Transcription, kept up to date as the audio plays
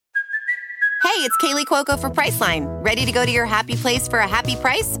Hey, it's Kaylee Cuoco for Priceline. Ready to go to your happy place for a happy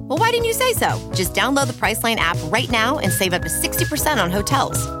price? Well, why didn't you say so? Just download the Priceline app right now and save up to 60% on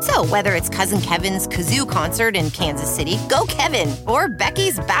hotels. So whether it's Cousin Kevin's Kazoo Concert in Kansas City, go Kevin, or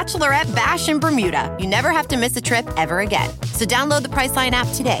Becky's Bachelorette Bash in Bermuda, you never have to miss a trip ever again. So download the Priceline app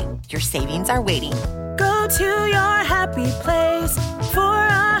today. Your savings are waiting. Go to your happy place for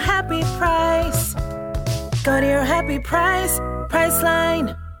a happy price. Go to your happy price,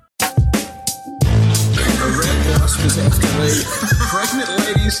 Priceline. The red bus was escalating. Pregnant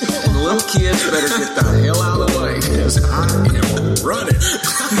ladies and little kids better get the hell out of the way because I am running.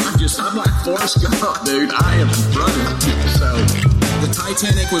 I'm like Forrest Gump, dude. I am running. So the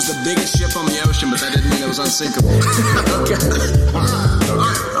Titanic was the biggest ship on the ocean, but that didn't mean it was unsinkable. Okay. All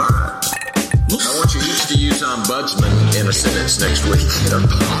right. I want you each to use ombudsman in a sentence next week.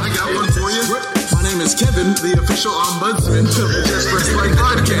 I got one for you. My name is Kevin, the official ombudsman of the Just Press Play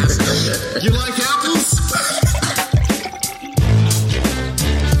podcast. You like apples?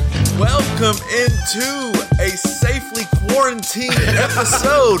 Welcome into a safely quarantined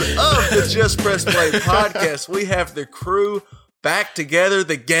episode of the Just Press Play podcast. We have the crew back together.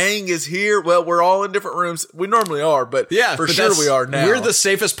 The gang is here. Well, we're all in different rooms. We normally are, but for sure we are now. We're the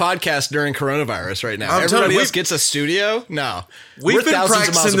safest podcast during coronavirus right now. Everybody else gets a studio. No. We've been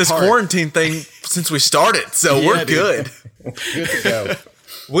practicing this quarantine thing since we started, so we're good. Good to go.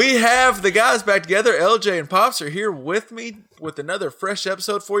 We have the guys back together. LJ and Pops are here with me with another fresh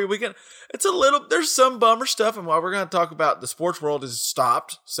episode for you. There's some bummer stuff, and while we're going to talk about the sports world is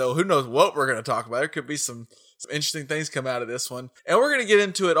stopped, so who knows what we're going to talk about. There could be some interesting things come out of this one, and we're going to get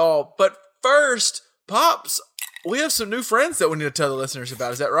into it all. But first, Pops, we have some new friends that we need to tell the listeners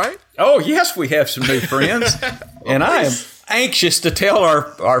about. Is that right? Oh, yes, we have some new friends, and I am anxious to tell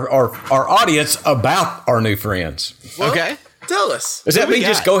our audience about our new friends. Well, okay. Tell us. Does that mean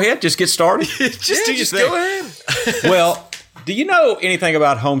just go ahead? Just get started? just go ahead. Well, do you know anything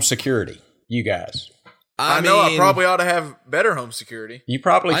about home security, you guys? I know I probably ought to have better home security. You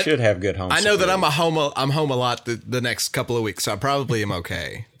probably should have good home security. I know that I'm home a lot the next couple of weeks, so I probably am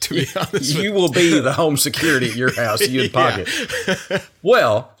okay, to be honest. You will be the home security at your house, you in pocket.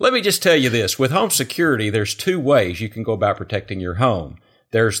 Well, let me just tell you this. With home security, there's two ways you can go about protecting your home.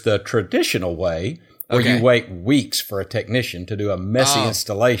 There's the traditional way, where you wait weeks for a technician to do a messy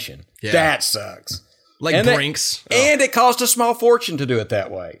installation. Yeah. That sucks. Like Brinks. And it costs a small fortune to do it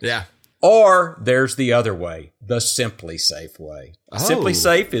that way. Yeah. Or there's the other way, the Simply Safe way. Oh. Simply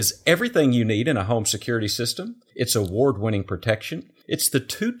Safe is everything you need in a home security system. It's award-winning protection. It's the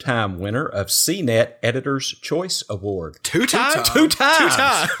two-time winner of CNET Editor's Choice Award. Two times? Two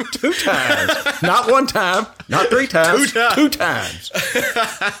times. Two times. Not one time, not three times. Two times.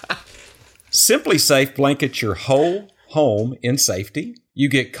 Simply Safe blankets your whole home in safety. You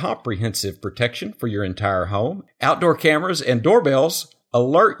get comprehensive protection for your entire home. Outdoor cameras and doorbells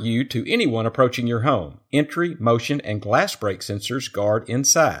alert you to anyone approaching your home. Entry, motion, and glass break sensors guard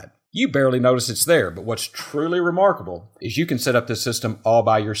inside. You barely notice it's there, but what's truly remarkable is you can set up this system all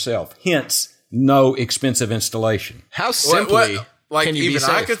by yourself. Hence, no expensive installation. How simply can you be safe?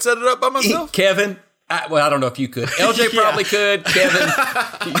 I could set it up by myself? Kevin, I don't know if you could. LJ probably could. Kevin,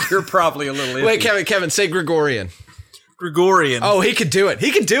 you're probably a little iffy. Wait, Kevin, say Gregorian. Gregorian. Oh, he could do it.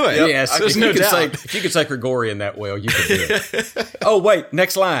 He could do it. Yep. Yes, there's no doubt. If you could say Gregorian that well, you could do it. Oh, wait,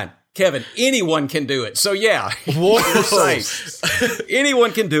 next line. Kevin, anyone can do it. So, yeah, you're safe.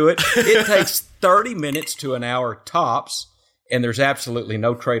 Anyone can do it. It takes 30 minutes to an hour tops, and there's absolutely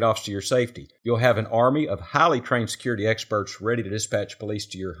no trade-offs to your safety. You'll have an army of highly trained security experts ready to dispatch police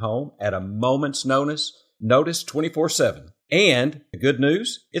to your home at a moment's notice 24/7. And the good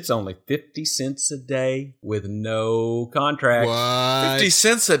news, it's only 50 cents a day with no contract. What? 50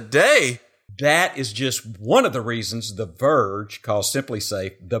 cents a day? That is just one of the reasons The Verge calls Simply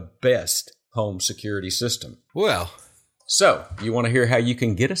Safe the best home security system. Well, so you want to hear how you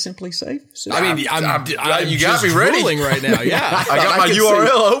can get a Simply Safe system? I mean, you got me ready right now. Yeah, I got my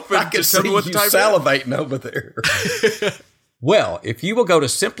URL open. I can see you salivating over there. Well, if you will go to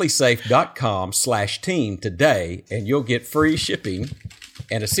simplysafe.com/team today, and you'll get free shipping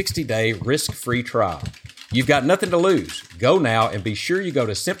and a 60-day risk-free trial. You've got nothing to lose. Go now and be sure you go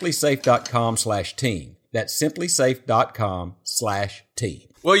to simplysafe.com/team. That's simplysafe.com/team.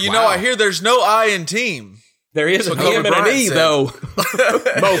 Well, you know, I hear there's no I in team. There is an M and an E, though.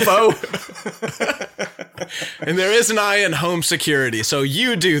 Mofo. And there is an I in home security, so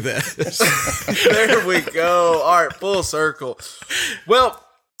you do this. There we go. All right, full circle. Well,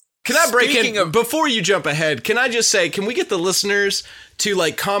 Can I break Speaking in of- before you jump ahead? Can I just say, can we get the listeners to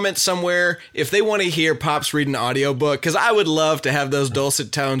like comment somewhere if they want to hear Pops read an audiobook? Because I would love to have those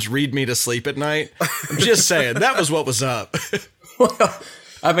dulcet tones read me to sleep at night. I'm just saying, that was what was up. Well,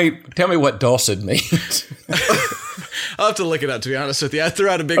 I mean, tell me what dulcet means. I'll have to look it up, to be honest with you. I threw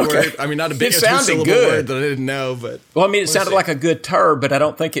out a big word. I mean, not a big It sounded two-syllable good. word that I didn't know, but Well, I mean, it sounded like a good term, but I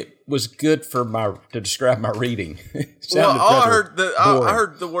don't think it was good to describe my reading. It Well, sounded I rather heard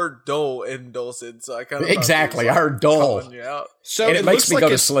boring. the word dull in dulcet, so I kind of Exactly, I heard dull. so And it makes me looks go like to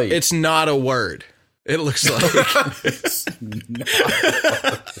it's- sleep. It's not a word. It looks like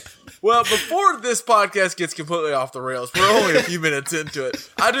Well, before this podcast gets completely off the rails, we're only a few minutes into it.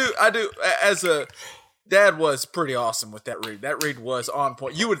 I do. As a dad, was pretty awesome with that read. That read was on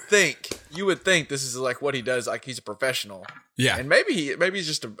point. You would think this is like what he does. Like he's a professional. Yeah. And maybe he's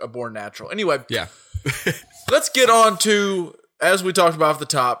just a born natural. Anyway. yeah. Let's get on to, as we talked about off the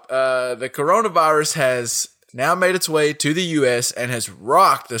top, the coronavirus has now made its way to the U.S. and has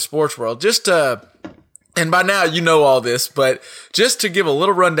rocked the sports world. And by now you know all this, but just to give a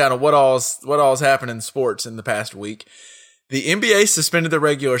little rundown of what all's happened in sports in the past week. The NBA suspended the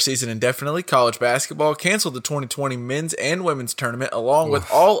regular season indefinitely. College basketball canceled the 2020 men's and women's tournament, along with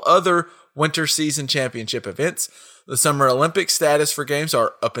all other winter season championship events. The Summer Olympic status for games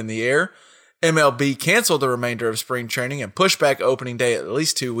are up in the air. MLB canceled the remainder of spring training and pushed back opening day at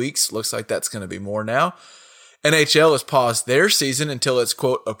least 2 weeks. Looks like that's going to be more now. NHL has paused their season until it's,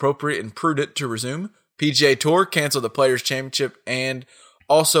 quote, appropriate and prudent to resume. PGA Tour canceled the Players' Championship and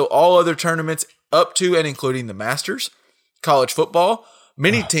also all other tournaments up to and including the Masters. College football,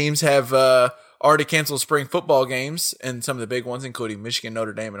 many teams have already canceled spring football games, and some of the big ones, including Michigan,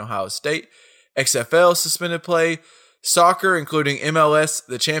 Notre Dame, and Ohio State. XFL suspended play. Soccer, including MLS,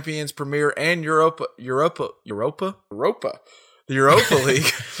 the Champions, Premier, and the Europa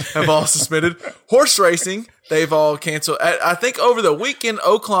League, have all suspended. Horse racing, they've all canceled. I think over the weekend,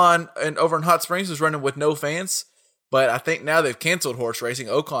 Oakland and over in Hot Springs was running with no fans, but I think now they've canceled horse racing.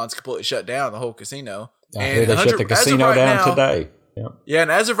 Oakland's completely shut down the whole casino. I hear they shut the casino down today. Yep. Yeah,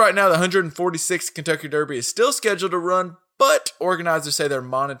 and as of right now, the 146th Kentucky Derby is still scheduled to run, but organizers say they're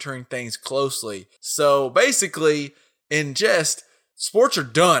monitoring things closely. So basically, in jest, sports are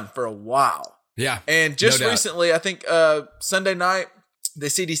done for a while. Yeah. And just no doubt. recently, I think Sunday night, the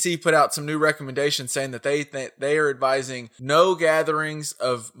CDC put out some new recommendations saying that they are advising no gatherings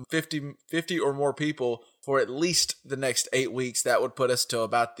of 50 or more people for at least the next 8 weeks. That would put us to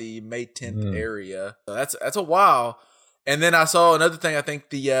about the May 10th area. So that's a while. And then I saw another thing. I think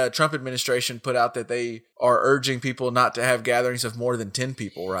the Trump administration put out that they are urging people not to have gatherings of more than 10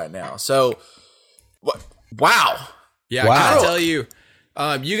 people right now. So, wow. Yeah, Wow. can I tell you,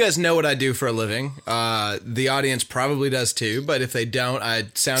 you guys know what I do for a living. The audience probably does too, but if they don't, I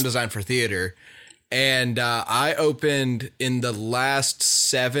sound design for theater. And I opened in the last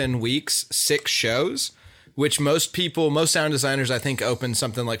 7 weeks 6 shows, which most sound designers, I think, open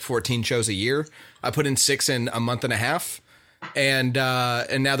something like 14 shows a year. I put in 6 in a month and a half, and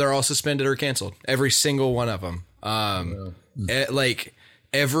now they're all suspended or canceled. Every single one of them. Like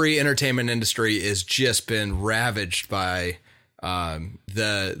every entertainment industry has just been ravaged by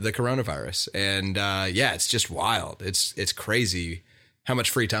the coronavirus, and yeah, it's just wild. It's crazy how much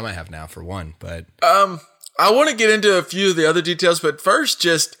free time I have now, for one. But I want to get into a few of the other details, but first,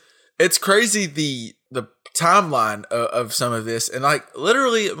 just it's crazy the timeline of some of this, and like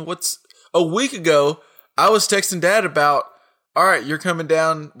literally, a week ago, I was texting Dad about, all right, you're coming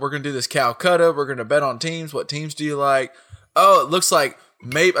down. We're gonna do this Calcutta. We're gonna bet on teams. What teams do you like? Oh, it looks like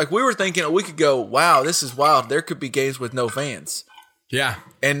maybe like we were thinking a week ago. Wow, this is wild. There could be games with no fans. yeah,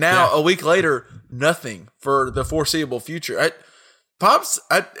 And now a week later, nothing for the foreseeable future. Pops,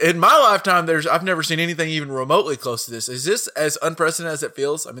 in my lifetime, I've never seen anything even remotely close to this. Is this as unprecedented as it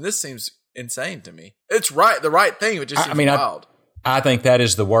feels? I mean, this seems insane to me. It's the right thing, but just seems wild. I think that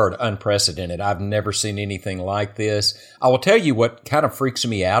is the word, unprecedented. I've never seen anything like this. I will tell you what kind of freaks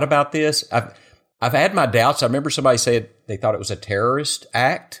me out about this. I've had my doubts. I remember somebody said they thought it was a terrorist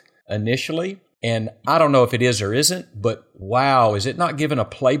act initially, and I don't know if it is or isn't, but wow, is it not giving a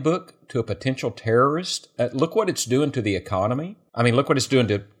playbook to a potential terrorist? Look what it's doing to the economy. I mean, look what it's doing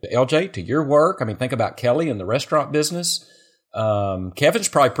to LJ, to your work. I mean, think about Kelly in the restaurant business. Kevin's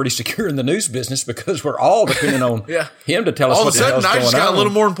probably pretty secure in the news business because we're all depending on him to tell us what the hell's going on. All of a sudden, I just got a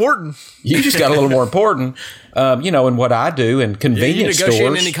little more important. You just got a little more important, in what I do and convenience you negotiating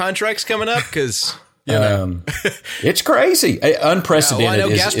stores. any contracts coming up? Because It's crazy, unprecedented. I know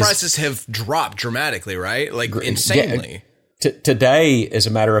gas is prices have dropped dramatically, right? Like insanely. Today, as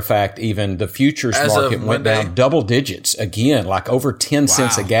a matter of fact, even the futures market went down double digits again, like over 10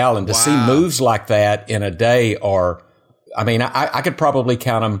 cents a gallon. To see moves like that in a day I could probably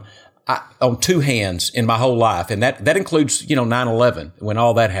count them on two hands in my whole life. And that includes, 9/11 when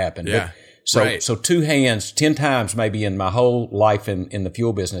all that happened. Yeah. So two hands, 10 times maybe in my whole life in the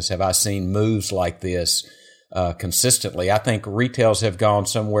fuel business have I seen moves like this consistently. I think retails have gone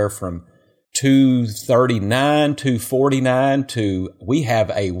somewhere from 239, 249 to we have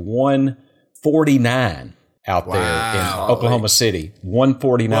a 149 out there in Oklahoma City.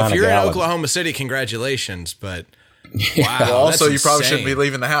 149 well, if you're a gallon. in Oklahoma City, congratulations. But yeah. Well, also you probably shouldn't be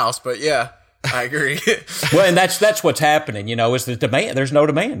leaving the house. But yeah, I agree. Well, and that's what's happening. Is the demand? There's no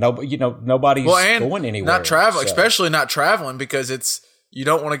demand. Nobody's going anywhere. Not traveling, especially not traveling because you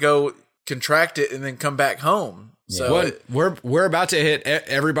don't want to go contract it and then come back home. So we're about to hit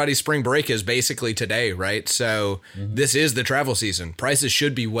everybody's spring break is basically today, right? So this is the travel season. Prices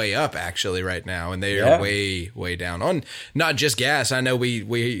should be way up actually right now, and they are way down on not just gas. I know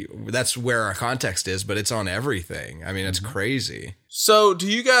we that's where our context is, but it's on everything. I mean, it's crazy. So, do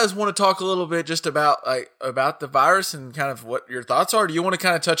you guys want to talk a little bit just about the virus and kind of what your thoughts are? Do you want to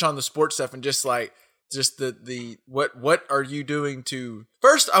kind of touch on the sports stuff and just the what are you doing to?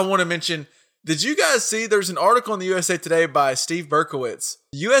 First, I want to mention. Did you guys see there's an article in the USA Today by Steve Berkowitz?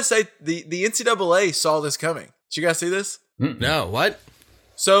 The NCAA saw this coming. Did you guys see this? No, what?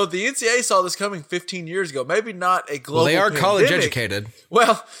 So the NCAA saw this coming 15 years ago. Maybe not a global pandemic. Well, they are college educated.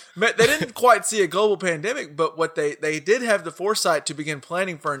 Well, they didn't quite see a global pandemic, but what they did have the foresight to begin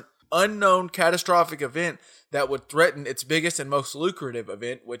planning for an unknown catastrophic event that would threaten its biggest and most lucrative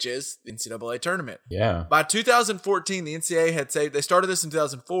event, which is the NCAA tournament. Yeah. By 2014, the NCAA had saved, they started this in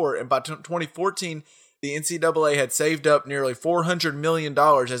 2004, and by 2014, the NCAA had saved up nearly $400 million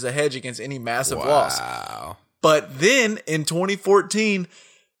as a hedge against any massive loss. But then in 2014,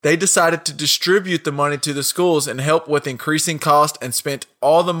 they decided to distribute the money to the schools and help with increasing cost and spent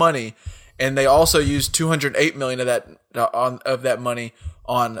all the money. And they also used $208 million of that money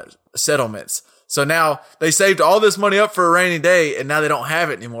on settlements. So now they saved all this money up for a rainy day, and now they don't have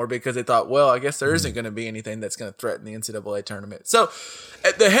it anymore because they thought, well, I guess there isn't going to be anything that's going to threaten the NCAA tournament. So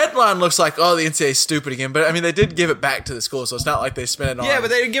the headline looks like, oh, the NCAA is stupid again. But, I mean, they did give it back to the school, so it's not like they spent it on. Yeah, but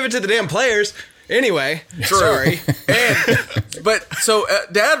they didn't give it to the damn players. Anyway, sorry.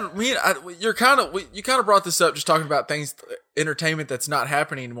 Dad, you kind of brought this up just talking about things, entertainment that's not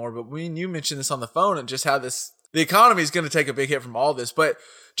happening anymore. But you mentioned this on the phone and just how the economy is going to take a big hit from all this. But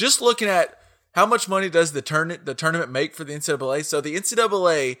just looking at how much money does the tournament make for the NCAA? So the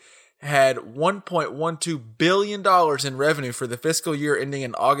NCAA had $1.12 billion in revenue for the fiscal year ending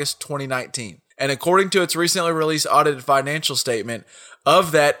in August 2019. And according to its recently released audited financial statement,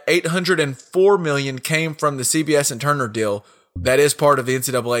 of that, $804 million came from the CBS and Turner deal that is part of the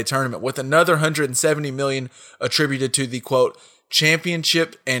NCAA tournament, with another $170 million attributed to the, quote,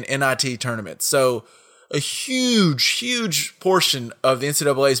 championship and NIT tournament. So a huge portion of the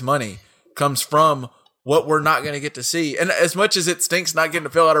NCAA's money comes from what we're not going to get to see. And as much as it stinks not getting to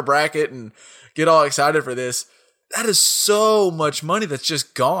fill out our bracket and get all excited for this, that is so much money that's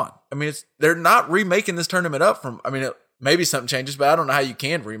just gone. I mean, they're not remaking this tournament up from, maybe something changes, but I don't know how you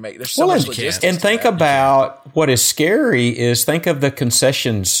can remake. There's so much logistics. And think about what is scary is think of the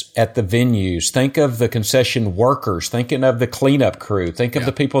concessions at the venues. Think of the concession workers. Thinking of the cleanup crew. Think of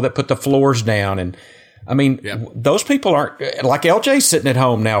the people that put the floors down. And those people aren't like LJ's sitting at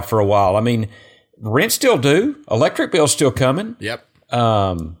home now for a while. I mean, rent still due. Electric bill's still coming. Yep.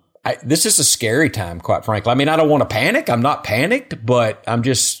 This is a scary time, quite frankly. I mean, I don't want to panic. I'm not panicked, but I'm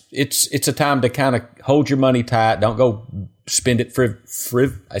just, it's a time to kind of hold your money tight. Don't go spend it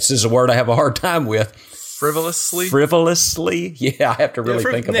this is a word I have a hard time with. Frivolously. Yeah, I have to really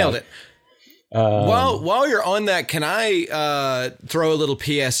think about it. While you're on that, can I throw a little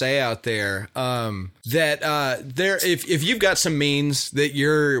PSA out there? If you've got some means that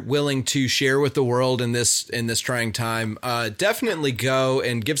you're willing to share with the world in this trying time, definitely go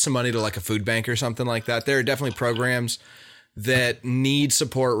and give some money to like a food bank or something like that. There are definitely programs that need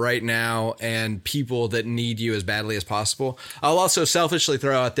support right now and people that need you as badly as possible. I'll also selfishly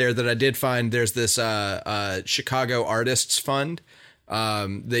throw out there that I did find there's this Chicago Artists Fund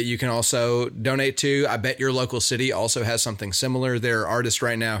that you can also donate to. I bet your local city also has something similar. There are artists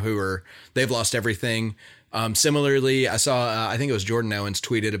right now they've lost everything. Similarly, I saw, I think it was Jordan Owens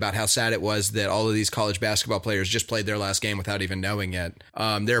tweeted about how sad it was that all of these college basketball players just played their last game without even knowing it.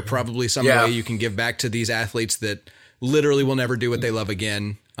 There are probably some way you can give back to these athletes that literally will never do what they love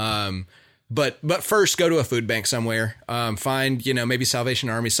again. But first, go to a food bank somewhere. Find, maybe Salvation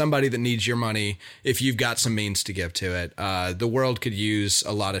Army, somebody that needs your money if you've got some means to give to it. The world could use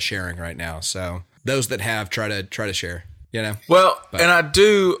a lot of sharing right now. So those that have, try to share. Well, and I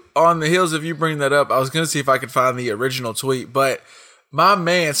do, on the heels of you bringing that up, I was going to see if I could find the original tweet, but my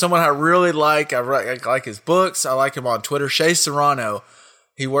man, someone I really like, I like his books, I like him on Twitter, Shea Serrano.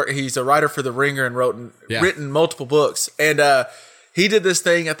 He's a writer for The Ringer and written multiple books. And he did this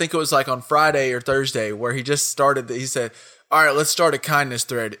thing, I think it was like on Friday or Thursday, where he just started, he said, all right, let's start a kindness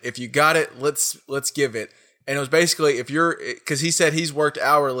thread. If you got it, let's give it. And it was basically, because he said he's worked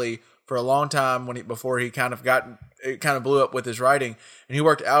hourly for a long time before he kind of blew up with his writing, and he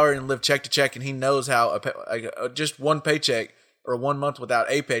worked hourly and lived check to check, and he knows how just one paycheck or 1 month without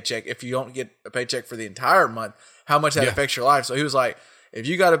a paycheck, if you don't get a paycheck for the entire month, how much that affects your life. So he was like, if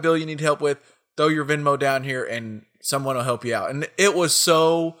you got a bill you need help with, throw your Venmo down here and someone will help you out. And it was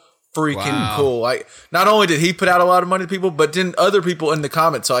so freaking cool. Like, not only did he put out a lot of money to people, but then other people in the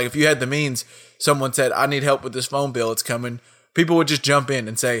comments. So like, if you had the means, someone said, I need help with this phone bill, it's coming. People would just jump in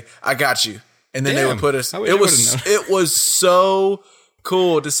and say, I got you. And then they would put us. It was so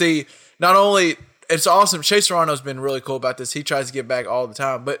cool to see. Not only, it's awesome. Shea Serrano's been really cool about this. He tries to give back all the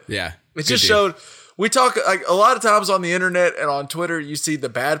time, but it just showed. We talk like a lot of times on the internet and on Twitter, you see the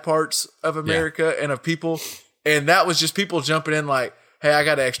bad parts of America and of people. And that was just people jumping in like, hey, I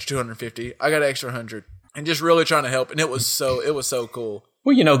got an extra 250. I got an extra 100, and just really trying to help. And it was so cool.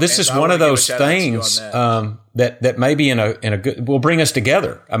 Well, this is one of those things that maybe in a good will bring us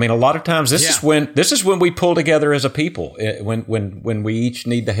together. I mean, a lot of times this is when we pull together as a people, when we each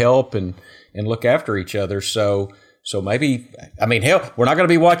need the help and look after each other. So maybe, I mean, hell, we're not going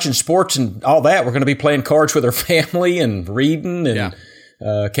to be watching sports and all that. We're going to be playing cards with our family and reading and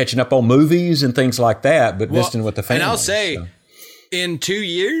catching up on movies and things like that. But visiting with the family. And I'll say, in 2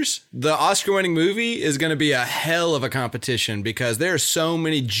 years, the Oscar-winning movie is going to be a hell of a competition because there are so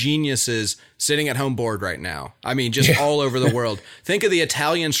many geniuses sitting at home bored right now. I mean, just all over the world. Think of the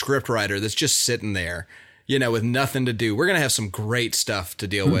Italian scriptwriter that's just sitting there, with nothing to do. We're going to have some great stuff to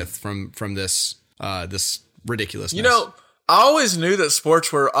deal with from this this ridiculousness. I always knew that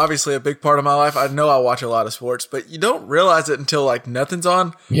sports were obviously a big part of my life. I know I watch a lot of sports, but you don't realize it until like nothing's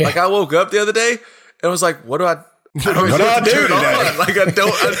on. Yeah. Like I woke up the other day and was like, what do I don't know what to do today. Like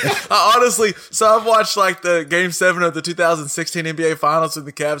I honestly, so I've watched like the Game 7 of the 2016 NBA Finals with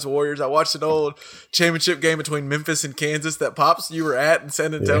the Cavs Warriors. I watched an old championship game between Memphis and Kansas that Pops you were at in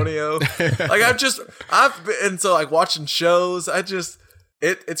San Antonio. Like and so like watching shows,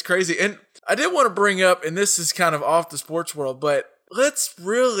 it's crazy. And I did want to bring up, and this is kind of off the sports world, but let's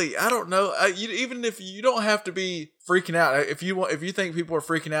really, I don't know, even if you don't have to be freaking out, if you think people are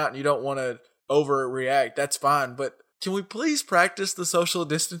freaking out and you don't want to overreact, that's fine. But can we please practice the social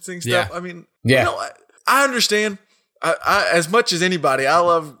distancing stuff? Yeah. I mean, I understand. I as much as anybody, I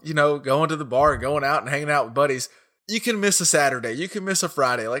love, going to the bar and going out and hanging out with buddies. You can miss a Saturday. You can miss a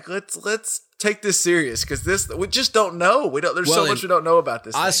Friday. Like, let's take this serious because we just don't know. There's so much we don't know about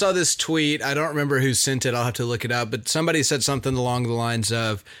this. I saw this tweet. I don't remember who sent it. I'll have to look it up. But somebody said something along the lines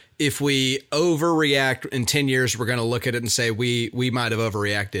of, if we overreact in 10 years, we're going to look at it and say we might have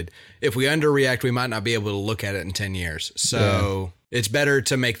overreacted. If we underreact, we might not be able to look at it in 10 years. So it's better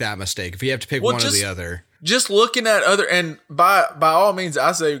to make that mistake. If you have to pick one or the other. Just looking at and by all means,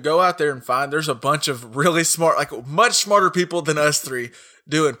 I say go out there and find. There's a bunch of really smart, like much smarter people than us three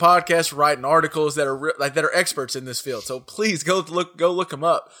doing podcasts, writing articles that are experts in this field. So please go look them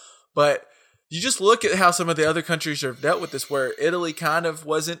up. But you just look at how some of the other countries have dealt with this, where Italy kind of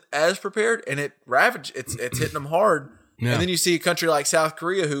wasn't as prepared, and it ravaged. It's hitting them hard. Yeah. And then you see a country like South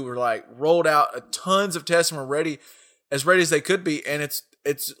Korea who were like rolled out tons of tests and were ready as they could be, and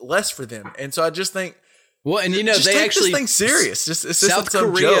it's less for them. And so I just think. Well, and just they take actually this thing serious.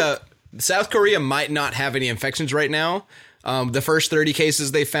 South Korea might not have any infections right now. The first 30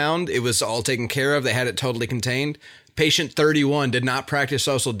 cases they found, it was all taken care of. They had it totally contained. Patient 31 did not practice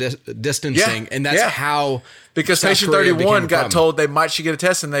social distancing, and that's how. Because South patient Korea 31 got told they should get a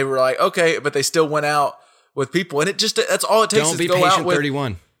test, and they were like, okay, but they still went out with people, and that's all it takes. Don't is be to go patient out with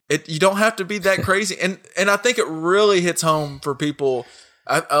 31. You don't have to be that crazy, and I think it really hits home for people.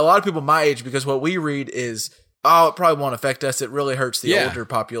 A lot of people my age, because what we read is, it probably won't affect us. It really hurts the older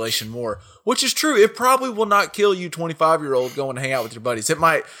population more, which is true. It probably will not kill you 25-year-old going to hang out with your buddies.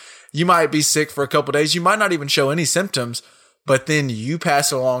 You might be sick for a couple of days. You might not even show any symptoms, but then you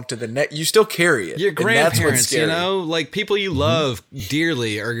pass it along to the next. You still carry it. Your grandparents, like people you love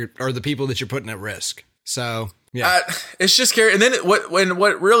dearly are the people that you're putting at risk. So Yeah. It's just scary. And then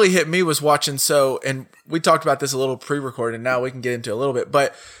what really hit me was watching. And we talked about this a little pre-recorded, and now we can get into it a little bit.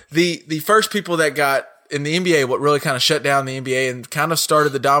 But the first people that got in the NBA, what really kind of shut down the NBA and kind of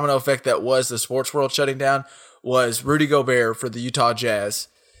started the domino effect that was the sports world shutting down was Rudy Gobert for the Utah Jazz.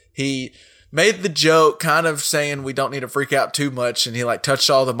 He made the joke kind of saying we don't need to freak out too much, and he like touched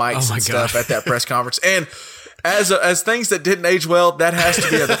all the mics and stuff at that press conference. And as things that didn't age well, that has to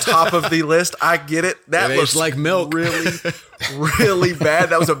be at the top of the list. I get it. That looks like milk. Really, really bad.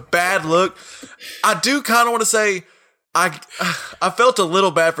 That was a bad look. I do kind of want to say I felt a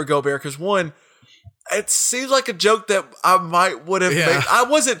little bad for Gobert because one, it seems like a joke that I would have made. I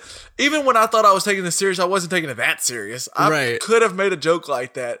wasn't, even when I thought I was taking this serious, I wasn't taking it that serious. I could have made a joke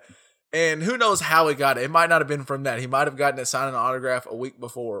like that. And who knows how he got it. It might not have been from that. He might have gotten it signed an autograph a week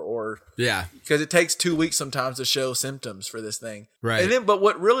before because it takes 2 weeks sometimes to show symptoms for this thing. Right. And then, but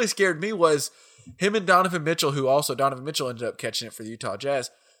what really scared me was him and Donovan Mitchell, Donovan Mitchell ended up catching it for the Utah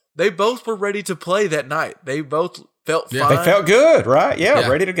Jazz. They both were ready to play that night. They both felt fine. They felt good, right? Yeah,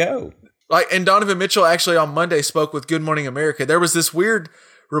 ready to go. And Donovan Mitchell actually on Monday spoke with Good Morning America. There was this weird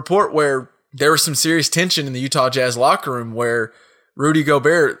report where there was some serious tension in the Utah Jazz locker room where Rudy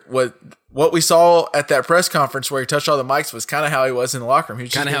Gobert, what we saw at that press conference where he touched all the mics was kind of how he was in the locker room. He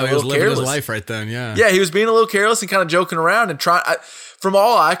was kind of how he was living his life right then, Yeah, he was being a little careless and kind of joking around and trying. From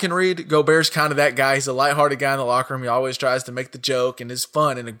all I can read, Gobert's kind of that guy. He's a lighthearted guy in the locker room. He always tries to make the joke and is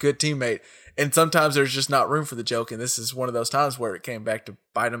fun and a good teammate. And sometimes there's just not room for the joke, and this is one of those times where it came back to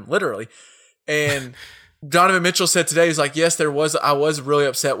bite him literally. And Donovan Mitchell said today, he's like, yes, I was really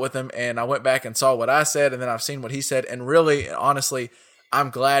upset with him, and I went back and saw what I said, and then I've seen what he said, and really, honestly, I'm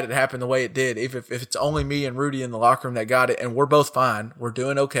glad it happened the way it did. If it's only me and Rudy in the locker room that got it, and we're both fine, we're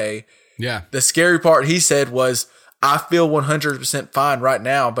doing okay. Yeah. The scary part he said was, I feel 100% fine right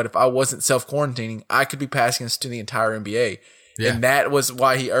now, but if I wasn't self-quarantining, I could be passing this to the entire NBA. Yeah. And that was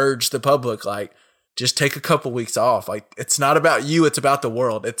why he urged the public, like, just take a couple weeks off. Like, it's not about you, it's about the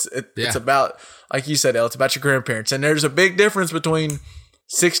world. It's about, like you said, Elle, it's about your grandparents. And there's a big difference between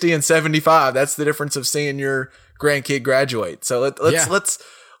 60 and 75. That's the difference of seeing your grandkid graduate. So let's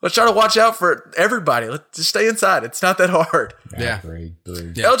try to watch out for everybody. Let's just stay inside. It's not that hard. Yeah. Agree.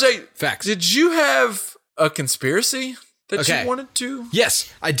 Yeah. LJ, facts. Did you have a conspiracy that you wanted to?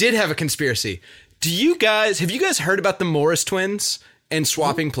 Yes, I did have a conspiracy. Have you guys heard about the Morris twins and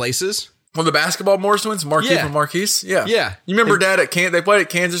swapping places? Well, the basketball Morris twins, Markieff and Marquise. Yeah. Yeah. You remember Dad they played at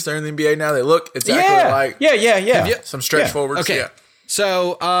Kansas. They're in the NBA now. They look exactly like. Yeah. Some stretch forwards. Okay. Yeah.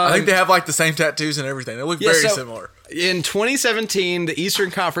 So I think they have like the same tattoos and everything. They look very similar. In 2017, the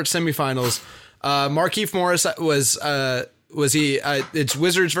Eastern Conference semifinals, Markieff Morris was he? It's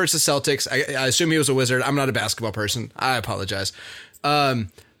Wizards versus Celtics. I assume he was a Wizard. I'm not a basketball person. I apologize.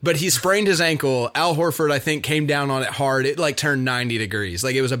 But he sprained his ankle. Al Horford, I think, came down on it hard. It like turned 90 degrees.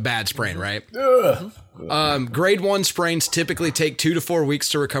 Like it was a bad sprain, right? Grade 1 sprains typically take 2 to 4 weeks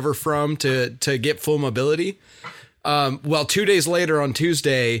to recover from to get full mobility. Well, 2 days later on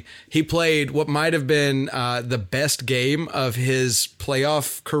Tuesday, he played what might have been the best game of his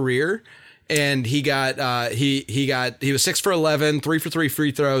playoff career. And he was 6 for 11, 3 for 3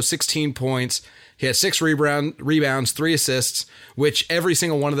 free throws, 16 points. He had 6 rebounds, 3 assists, which every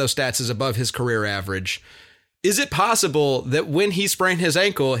single one of those stats is above his career average. Is it possible that when he sprained his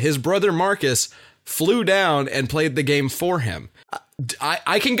ankle, his brother Marcus flew down and played the game for him?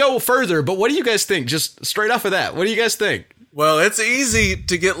 I can go further, but what do you guys think? Just straight off of that, what do you guys think? Well, it's easy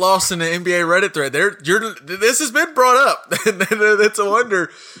to get lost in the NBA Reddit thread. This has been brought up. It's a wonder,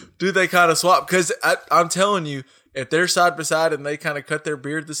 do they kind of swap? Because I'm telling you, if they're side by side and they kind of cut their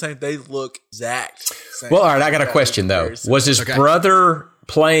beard the same, they look exact same. Well, all right, I got a question though. Was his brother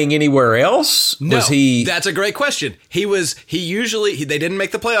playing anywhere else? No, was he? That's a great question. They didn't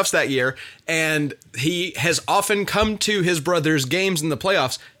make the playoffs that year, and he has often come to his brother's games in the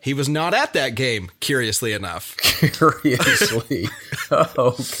playoffs. He was not at that game, curiously enough. Curiously.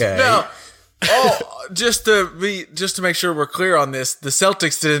 Okay. Now, just to make sure we're clear on this, the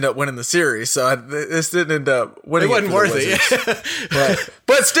Celtics did end up winning the series, so this didn't end up winning. It wasn't worth it.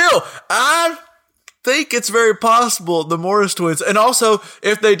 but still, I think it's very possible the Morris twins, and also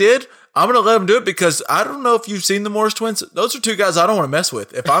if they did, I'm going to let them do it because I don't know if you've seen the Morris twins. Those are two guys I don't want to mess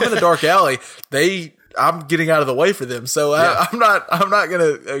with. If I'm in a dark alley, I'm getting out of the way for them. So I'm not going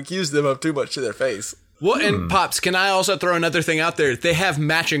to accuse them of too much to their face. Well, and Pops, can I also throw another thing out there? They have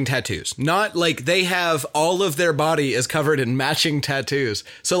matching tattoos. Not like they have all of their body is covered in matching tattoos.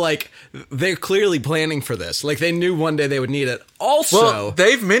 So like they're clearly planning for this. Like they knew one day they would need it. Also, well,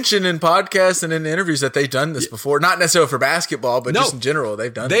 they've mentioned in podcasts and in interviews that they've done this before. Not necessarily for basketball, but just in general,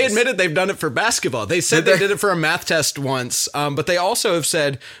 they've done They this. admitted they've done it for basketball. They said they did it for a math test once, but they also have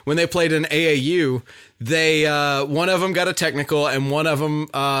said when they played in AAU, they one of them got a technical and one of them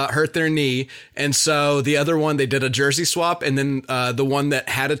hurt their knee, and so the other one they did a jersey swap, and then the one that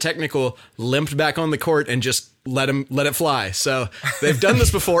had a technical limped back on the court and just let it fly. So they've done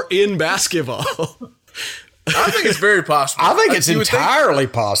this before in basketball. I think it's very possible. I think it's entirely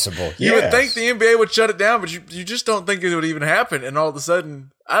possible. You would think the NBA would shut it down, but you just don't think it would even happen. And all of a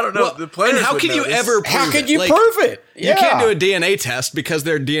sudden, I don't know. Well, the players. And how would can know you this. ever prove How can it? you prove it? You can't do a DNA test because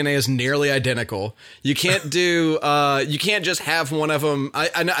their DNA is nearly identical. You can't do. You can't just have one of them.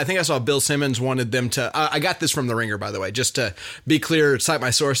 I think I saw Bill Simmons wanted them to. I got this from The Ringer, by the way, just to be clear. Cite my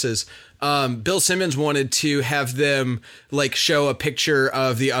sources. Bill Simmons wanted to have them like show a picture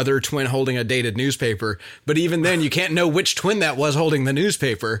of the other twin holding a dated newspaper, but even then you can't know which twin that was holding the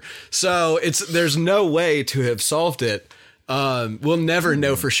newspaper. So there's no way to have solved it. We'll never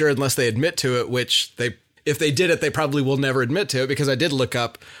know for sure unless they admit to it, which if they did it, they probably will never admit to it, because I did look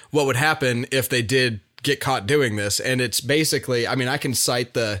up what would happen if they did get caught doing this. And it's basically, I mean, I can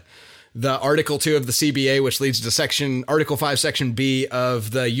cite the Article 2 of the CBA, which leads to Article 5, Section B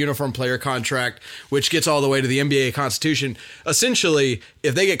of the Uniform Player Contract, which gets all the way to the NBA Constitution. Essentially,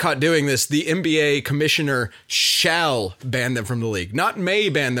 if they get caught doing this, the NBA commissioner shall ban them from the league. Not may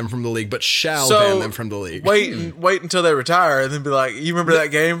ban them from the league, but shall ban them from the league. Wait until they retire and then be like, you remember that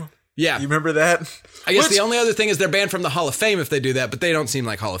game? Yeah. You remember that? I guess the only other thing is they're banned from the Hall of Fame if they do that, but they don't seem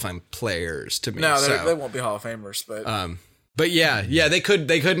like Hall of Fame players to me. No, they won't be Hall of Famers, but... But yeah, they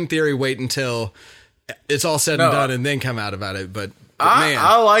could in theory wait until it's all said and done and then come out about it. But man,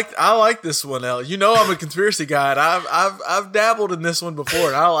 I like this one, El. You know I'm a conspiracy guy, and I've dabbled in this one before,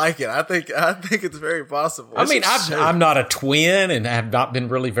 and I like it. I think it's very possible. I mean, I'm not a twin, and I have not been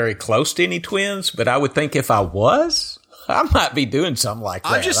really very close to any twins. But I would think if I was, I might be doing something like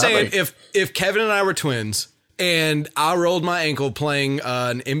that. I'm just saying, if Kevin and I were twins, and I rolled my ankle playing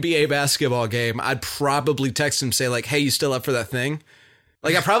an NBA basketball game, I'd probably text him, say like, "Hey, you still up for that thing?"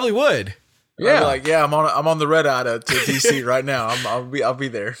 Like I probably would. Yeah, I'm on the red eye to DC right now. I'll be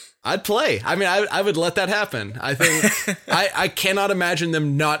there. I'd play. I mean, I would let that happen. I think I cannot imagine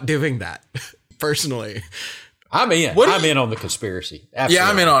them not doing that. Personally, I'm in. I'm in on the conspiracy. Absolutely. Yeah,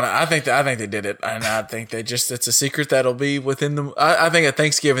 I'm in on it. I think they did it, and I think it's a secret that'll be within them. I think at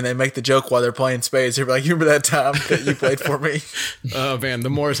Thanksgiving they make the joke while they're playing spades. They're like, "You remember that time that you played for me?" Oh man, the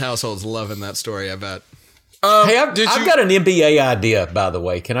Morris household's loving that story, I bet. Hey, I've got an NBA idea, by the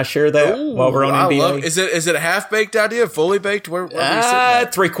way. Can I share that while we're on NBA? Is it a half baked idea, fully baked? Where are we sitting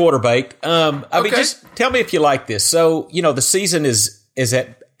at? 3/4 baked. I mean, just tell me if you like this. So the season is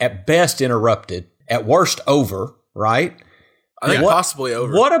at best interrupted, at worst over, right? I think possibly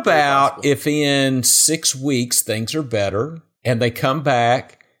over. What about if in 6 weeks things are better and they come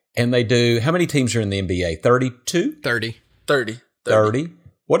back and they do? How many teams are in the NBA? 32? 30.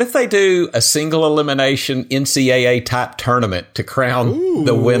 What if they do a single elimination NCAA type tournament to crown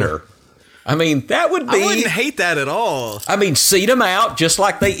the winner? I mean, that would be. I wouldn't hate that at all. I mean, seed them out just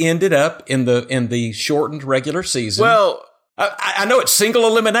like they ended up in the shortened regular season. Well, I know it's single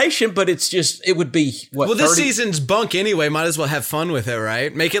elimination, but it would be what? Well, this 30? season's bunk anyway. Might as well have fun with it,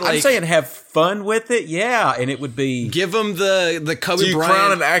 right? Make it like I'm saying have fun with it, yeah, and it would be give them the Kobe do you Bryant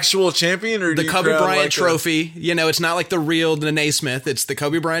crown an actual champion or the do you Kobe crown Bryant like trophy. It's not like the real Naismith. It's the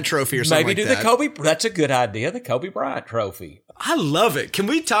Kobe Bryant trophy or something. Maybe like do that. the Kobe. That's a good idea. The Kobe Bryant trophy. I love it. Can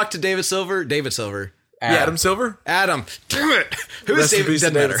we talk to David Silver? Adam Silver? Adam. Damn it. Who is Rest in David? peace to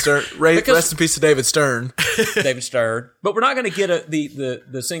Doesn't David matter. Stern. Rest in peace to David Stern. David Stern. But we're not going to get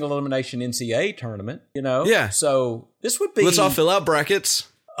the single elimination NCAA tournament, Yeah. So this would be Let's all fill out brackets.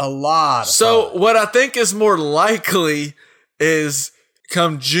 a lot. So what I think is more likely is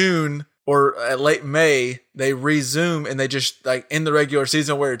come June or at late May, they resume and they just like in the regular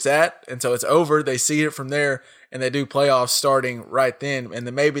season where it's at. And so it's over. They see it from there and they do playoffs starting right then. And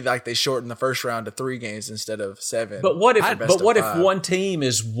then maybe like they shorten the first round to 3 games instead of 7. But what if? What if 5. one team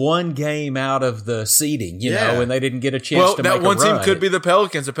is 1 game out of the seeding? You know, and they didn't get a chance Well, to that make one a run. team could be the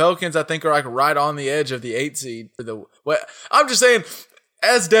Pelicans. The Pelicans, I think, are like right on the edge of the 8 seed. I'm just saying,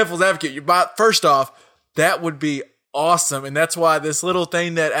 as devil's advocate, first off, that would be awesome. And that's why this little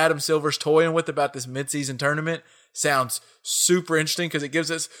thing that Adam Silver's toying with about this midseason tournament sounds super interesting because it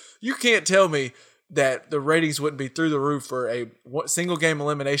gives us, you can't tell me that the ratings wouldn't be through the roof for a single game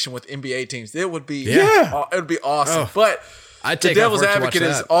elimination with NBA teams. It would be it would be awesome. But the devil's advocate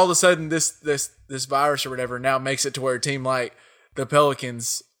is all of a sudden this virus or whatever now makes it to where a team like the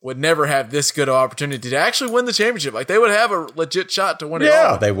Pelicans would never have this good of opportunity to actually win the championship. Like they would have a legit shot to win it all.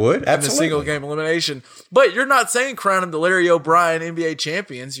 Yeah, they would. Absolutely. In the single game elimination. But you're not saying crowning the Larry O'Brien NBA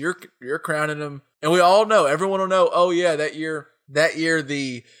champions. You're crowning them. And we all know, everyone will know, oh yeah, that year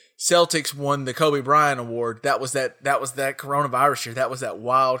the Celtics won the Kobe Bryant award. That was that coronavirus year. That was that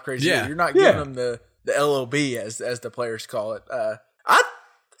wild, crazy year. You're not giving them the LOB as the players call it.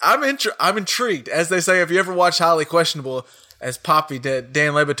 I'm intrigued. As they say, if you ever watch Highly Questionable, as Poppy did,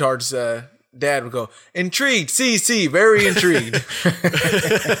 Dan Le Batard's dad would go, intrigued, see, very intrigued. Can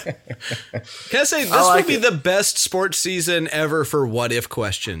I say, this would be the best sports season ever for what if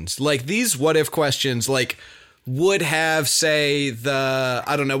questions. Like these what if questions, like would have, say,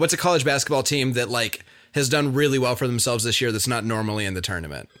 I don't know, what's a college basketball team that like has done really well for themselves this year that's not normally in the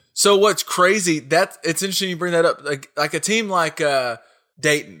tournament? So what's crazy, it's interesting you bring that up. Like a team like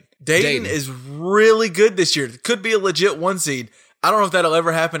Dayton. Dayton is really good this year. It could be a legit 1 seed. I don't know if that'll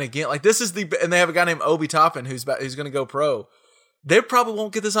ever happen again. Like this is and they have a guy named Obi Toppin who's going to go pro. They probably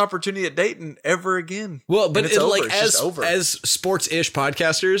won't get this opportunity at Dayton ever again. Well, but as sports-ish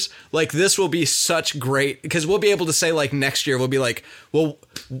podcasters, like this will be such great because we'll be able to say like next year we'll be like, well,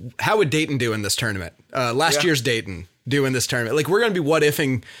 how would Dayton do in this tournament? Last year's Dayton do in this tournament. Like we're going to be what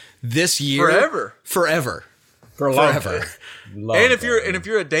ifing this year forever. For a long time. And if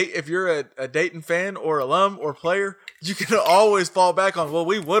you're a Dayton fan or alum or player, you can always fall back on, well,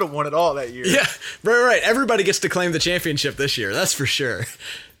 we would have won it all that year. Yeah, right. Everybody gets to claim the championship this year. That's for sure. Is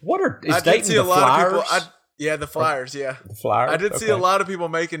Dayton the Flyers? The Flyers, yeah. The Flyers? I did see a lot of people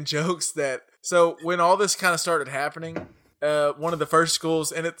making jokes so when all this kind of started happening, one of the first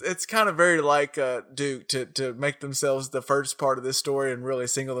schools, and it's kind of very like Duke to make themselves the first part of this story and really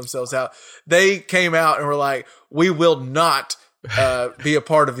single themselves out. They came out and were like, we will not be a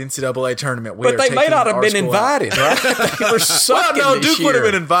part of the NCAA tournament. But they may not have been invited, right? They were sucking Duke would have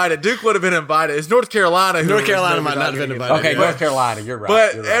been invited. Duke would have been invited. It's North Carolina. North Carolina might not have been invited. Okay, North Carolina, you're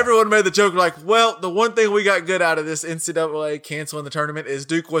right. But everyone made the joke like, well, the one thing we got good out of this NCAA canceling the tournament is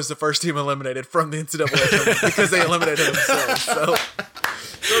Duke was the first team eliminated from the NCAA tournament because they eliminated themselves. So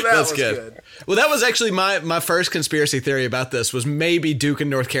that was good. Well, that was actually my first conspiracy theory about this was maybe Duke and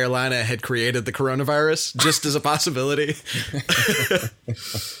North Carolina had created the coronavirus just as a possibility.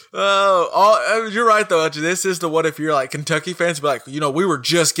 You're right though. This is the what if you're like Kentucky fans be like, we were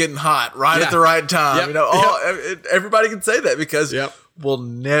just getting hot right at the right time. Everybody can say that because we'll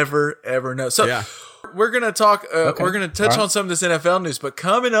never ever know. So we're gonna talk. We're gonna touch on some of this NFL news, but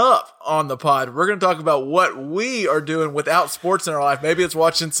coming up on the pod, we're gonna talk about what we are doing without sports in our life. Maybe it's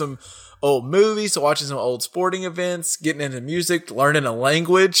watching some old movies, watching some old sporting events, getting into music, learning a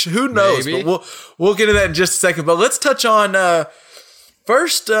language. Who knows? Maybe. But we'll get into that in just a second. But let's touch on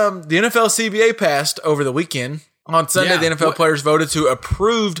first the NFL CBA passed over the weekend. On Sunday, the NFL players voted to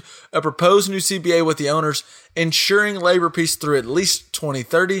approve a proposed new CBA with the owners, ensuring labor peace through at least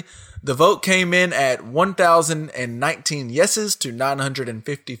 2030. The vote came in at 1,019 yeses to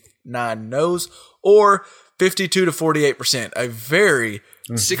 959 noes, or 52 to 48%. A very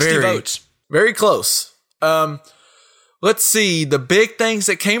 60 votes. Very close. Let's see. The big things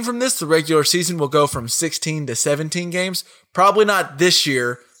that came from this, the regular season will go from 16 to 17 games. Probably not this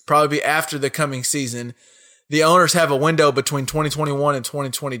year. Probably be after the coming season. The owners have a window between 2021 and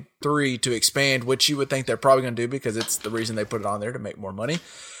 2023 to expand, which you would think they're probably going to do because it's the reason they put it on there to make more money.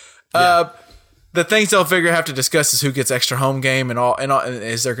 The things they'll have to discuss is who gets extra home game and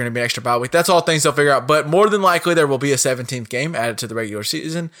is there going to be an extra bye week? That's all things they'll figure out. But more than likely, there will be a 17th game added to the regular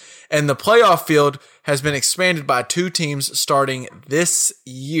season. And the playoff field has been expanded by 2 teams starting this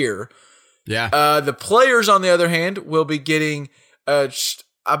year. Yeah. The players, on the other hand, will be getting, I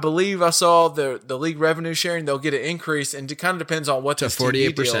believe I saw the league revenue sharing. They'll get an increase, and it kind of depends on what to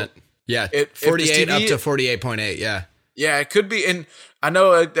 48%. Yeah, 48 up to 48.8. Yeah. Yeah, it could be. And I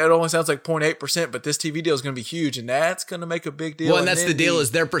know that only sounds like 0.8%, but this TV deal is going to be huge, and that's going to make a big deal. Well, and that's the deal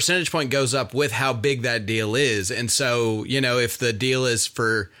is their percentage point goes up with how big that deal is. And so, if the deal is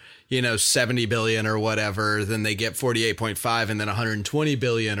for, 70 billion or whatever, then they get 48.5 and then 120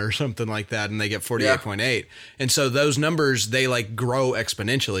 billion or something like that. And they get 48.8. Yeah. And so those numbers, they like grow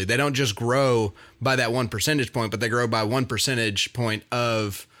exponentially. They don't just grow by that 1 percentage point, but they grow by 1 percentage point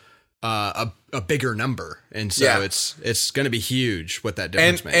of a bigger number. And so it's going to be huge what that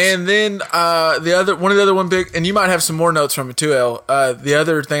difference makes. And then one of the other big, and you might have some more notes from it too, El. The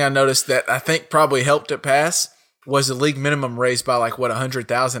other thing I noticed that I think probably helped it pass was the league minimum raised by like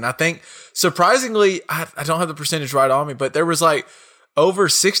 100,000. I think surprisingly, I don't have the percentage right on me, but there was like over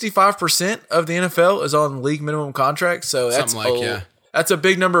 65% of the NFL is on league minimum contracts. So that's that's a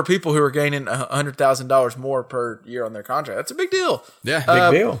big number of people who are gaining $100,000 more per year on their contract. That's a big deal. Yeah,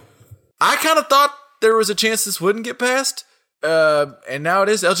 Big deal. I kind of thought there was a chance this wouldn't get passed. And now it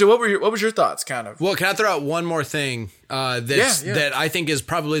is. LJ, what was your thoughts, kind of? Well, can I throw out one more thing that I think is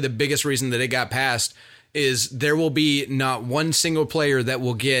probably the biggest reason that it got passed is there will be not one single player that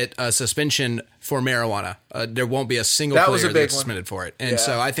will get a suspension for marijuana. There won't be a single player that's suspended for it. And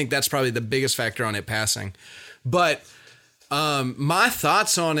so I think that's probably the biggest factor on it passing. But my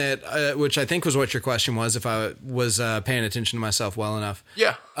thoughts on it, which I think was what your question was, if I was paying attention to myself well enough.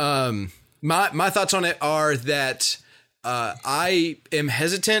 Yeah. My thoughts on it are that I am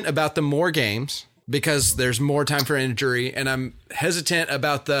hesitant about the more games because there's more time for injury, and I'm hesitant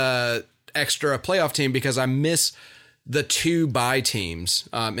about the extra playoff team because I miss the 2 bye teams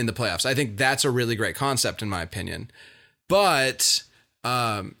in the playoffs. I think that's a really great concept in my opinion, but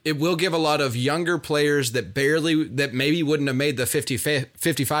it will give a lot of younger players that maybe wouldn't have made the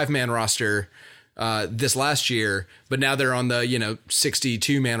 55 man roster this last year, but now they're on the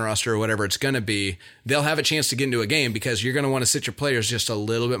 62 man roster or whatever it's going to be. They'll have a chance to get into a game because you're going to want to sit your players just a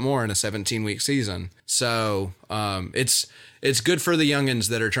little bit more in a 17-week season. So it's good for the youngins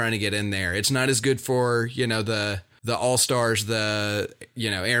that are trying to get in there. It's not as good for the all-stars,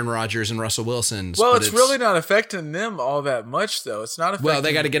 Aaron Rodgers and Russell Wilsons. Well, it's really not affecting them all that much, though. It's not affecting. Well,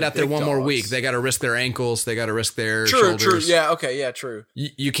 they got to get out there one more week. They got to risk their ankles. They got to risk their shoulders. True. Yeah. Okay. Yeah. True.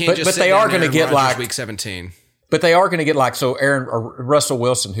 You can't just. But they are going to get like week 17. But they are going to get like Russell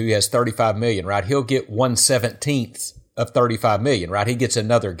Wilson, who has $35 million, right? He'll get 1/17 of $35 million, right? He gets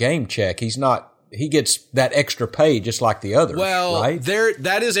another game check. He gets that extra pay just like the others. Well, right?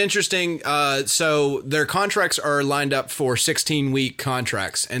 That is interesting. So their contracts are lined up for 16-week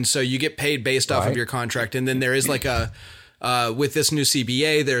contracts, and so you get paid based off of your contract. And then there is like with this new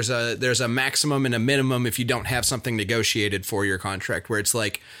CBA, there's a maximum and a minimum if you don't have something negotiated for your contract, where it's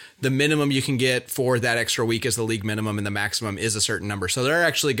like the minimum you can get for that extra week is the league minimum, and the maximum is a certain number. So they're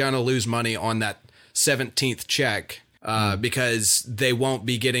actually going to lose money on that 17th check. Because they won't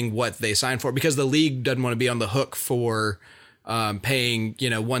be getting what they signed for, because the league doesn't want to be on the hook for paying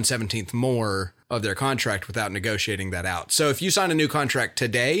 1/17 more of their contract without negotiating that out. So if you sign a new contract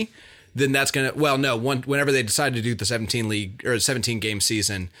today, then that's going to whenever they decide to do the 17 game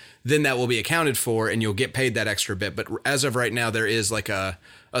season, then that will be accounted for and you'll get paid that extra bit. But as of right now, there is like a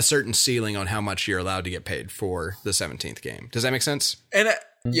certain ceiling on how much you're allowed to get paid for the 17th game. Does that make sense? And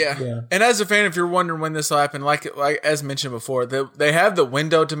Yeah. And as a fan, if you're wondering when this will happen, like as mentioned before, they have the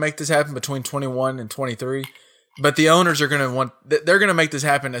window to make this happen between 21 and 23, but the owners are going to they're going to make this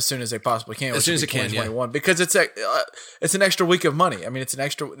happen as soon as they possibly can. As soon as it can, 21, because it's an extra week of money. I mean, it's an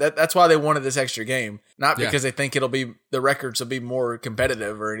extra, that's why they wanted this extra game, not because they think the records will be more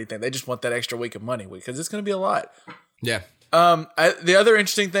competitive or anything. They just want that extra week of money because it's going to be a lot. Yeah. The other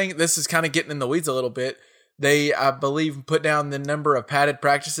interesting thing, this is kind of getting in the weeds a little bit. They, I believe, put down the number of padded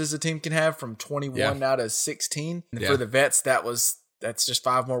practices a team can have from 21 now to 16. And for the vets, that's just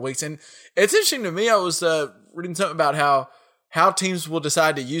 5 more weeks. And it's interesting to me. I was reading something about how teams will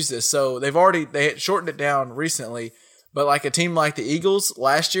decide to use this. So they had shortened it down recently, but like a team like the Eagles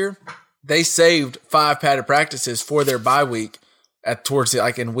last year, they saved 5 padded practices for their bye week towards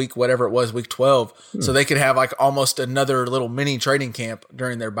in week whatever it was, week 12. So they could have like almost another little mini training camp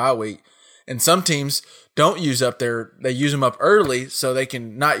during their bye week. And some teams don't use they use them up early so they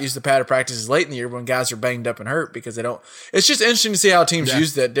can not use the padded practices late in the year when guys are banged up and hurt because they don't. It's just interesting to see how teams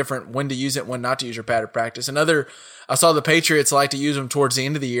use that different, when to use it, when not to use your padded practice. I saw the Patriots like to use them towards the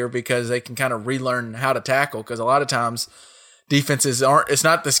end of the year because they can kind of relearn how to tackle, because a lot of times defenses it's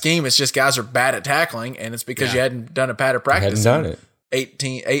not the scheme, it's just guys are bad at tackling, and it's because you hadn't done a padded practice. Hadn't done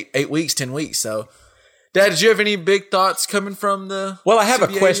it. 8 weeks, 10 weeks. So, Dad, did you have any big thoughts coming from the Well, I have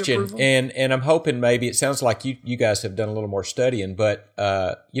CBA a question, approval? and I'm hoping maybe it sounds like you guys have done a little more studying, but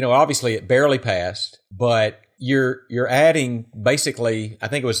obviously it barely passed, but you're adding basically, I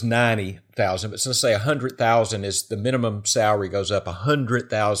think it was 90,000, but let's say 100,000 is the minimum salary goes up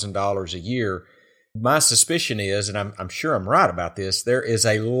 $100,000 a year. My suspicion is, and I'm sure I'm right about this, there is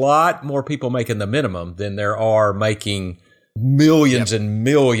a lot more people making the minimum than there are making millions and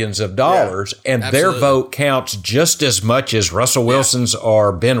millions of dollars, and their vote counts just as much as Russell Wilson's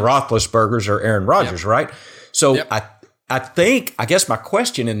or Ben Roethlisberger's or Aaron Rodgers, right? So I guess my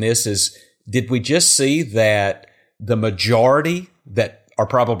question in this is, did we just see that the majority that are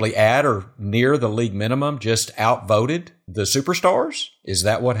probably at or near the league minimum just outvoted the superstars? Is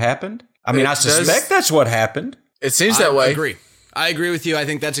that what happened? I mean, I suspect that's what happened. It seems that way. I agree with you. I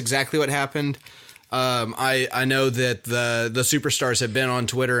think that's exactly what happened. I know that the superstars have been on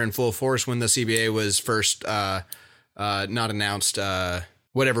Twitter in full force when the CBA was first not announced.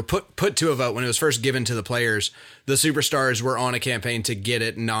 Whatever, put to a vote when it was first given to the players. The superstars were on a campaign to get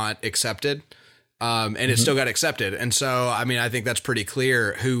it not accepted, and it still got accepted. And so, I mean, I think that's pretty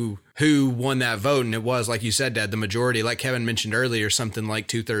clear who won that vote, and it was, like you said, Dad, the majority. Like Kevin mentioned earlier, something like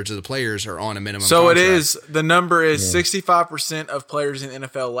 2/3 of the players are on a minimum. So contract. it is. The number is 65% of players in the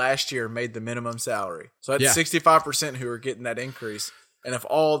NFL last year made the minimum salary. So that's 65% who are getting that increase. And if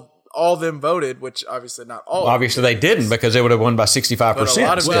all of them voted, which obviously not all. Obviously they didn't, because they would have won by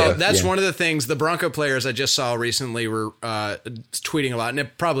 65%. Well, that's one of the things the Bronco players I just saw recently were tweeting a lot,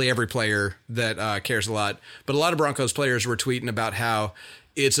 and probably every player that cares a lot, but a lot of Broncos players were tweeting about how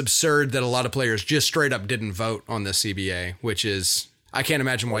it's absurd that a lot of players just straight up didn't vote on the CBA, which is, I can't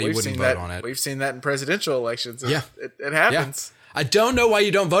imagine why you wouldn't vote on it. We've seen that in presidential elections. Yeah. It happens. Yeah. I don't know why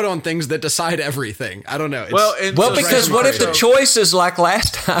you don't vote on things that decide everything. I don't know. Because what if the choices like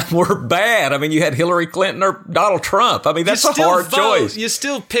last time were bad? I mean, you had Hillary Clinton or Donald Trump. I mean, that's a hard choice. You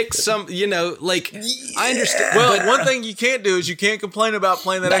still pick some, like, I understand. Well, but one thing you can't do is you can't complain about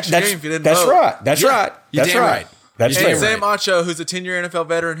playing that extra game if you didn't vote. That's right. That's right. That's and fair. Sam Acho, who's a 10-year NFL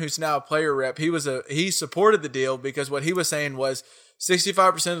veteran who's now a player rep, he supported the deal because what he was saying was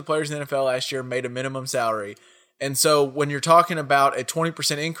 65% of the players in the NFL last year made a minimum salary. And so when you're talking about a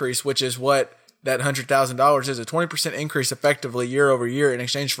 20% increase, which is what that $100,000 is, a 20% increase effectively year over year in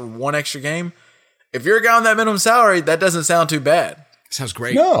exchange for one extra game, if you're a guy on that minimum salary, that doesn't sound too bad. Sounds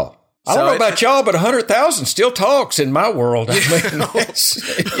great. No. I don't know about y'all, but 100,000 still talks in my world. I mean,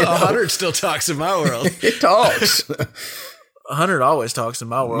 100 still talks in my world. It talks. 100 always talks in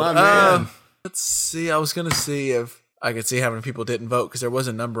my world. My man. Let's see. I was going to see if I could see how many people didn't vote, because there was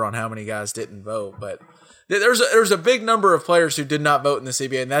a number on how many guys didn't vote. But there's a big number of players who did not vote in the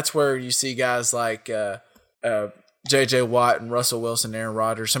CBA, and that's where you see guys like J.J. Watt and Russell Wilson, Aaron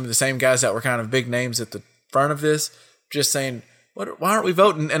Rodgers, some of the same guys that were kind of big names at the front of this, just saying, why aren't we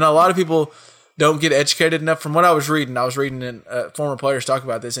voting? And a lot of people don't get educated enough. From what I was reading in former players talk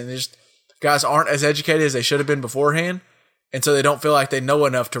about this, and just guys aren't as educated as they should have been beforehand, and so they don't feel like they know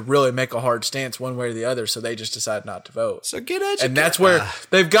enough to really make a hard stance one way or the other, so they just decide not to vote. So get educated. And that's where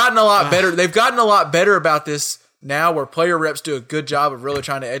they've gotten a lot better. They've gotten a lot better about this now, where player reps do a good job of really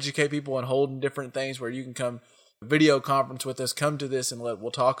trying to educate people and holding different things where you can come video conference with us, come to this, and we'll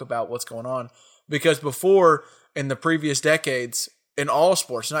talk about what's going on. Because before, in the previous decades, in all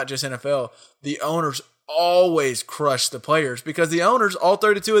sports, not just NFL, the owners always crush the players, because the owners, all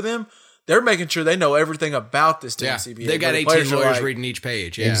 32 of them, they're making sure they know everything about this team. CBA. They got 18 lawyers reading each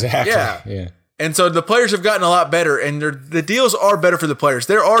page. Yeah. Exactly. Yeah. And so the players have gotten a lot better, and the deals are better for the players.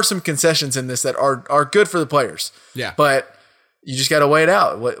 There are some concessions in this that are good for the players. Yeah. But you just got to weigh it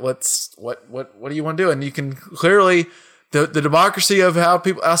out. What do you want to do? And you can clearly the democracy of how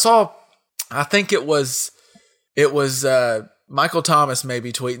people. I think it was Michael Thomas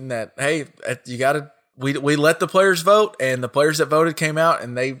maybe tweeting that, hey, you got to. We let the players vote, and the players that voted came out,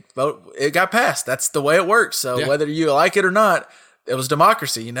 and they vote. It got passed. That's the way it works. So whether you like it or not, it was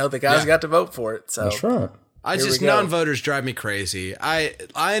democracy. The guys got to vote for it. So that's right. Non-voters drive me crazy. I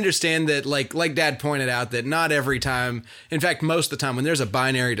understand that, like Dad pointed out, that not every time, in fact, most of the time when there's a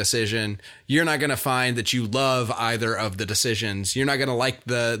binary decision, you're not going to find that you love either of the decisions. You're not going to like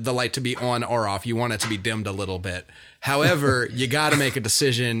the light to be on or off. You want it to be dimmed a little bit. However, you got to make a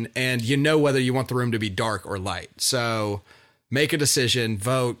decision, and you know whether you want the room to be dark or light. So make a decision,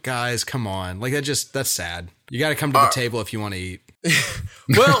 vote, guys. Come on, that's sad. You got to come to the table if you want to eat.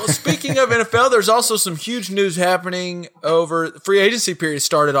 Well, speaking of NFL, there's also some huge news happening over the free agency period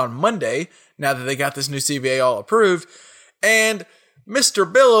started on Monday, now that they got this new CBA all approved. And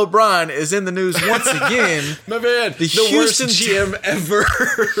Mr. Bill O'Brien is in the news once again. My man, the Houston worst GM ever.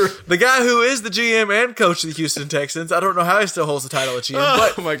 The guy who is the GM and coach of the Houston Texans. I don't know how he still holds the title of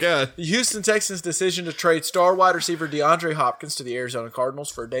GM. But my God. The Houston Texans' decision to trade star wide receiver DeAndre Hopkins to the Arizona Cardinals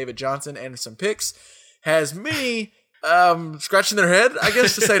for David Johnson and some picks has many scratching their head, I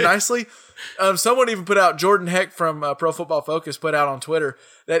guess, to say nicely. Someone even put out, Jordan Heck from Pro Football Focus put out on Twitter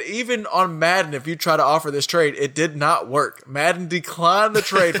that even on Madden, if you try to offer this trade, it did not work. Madden declined the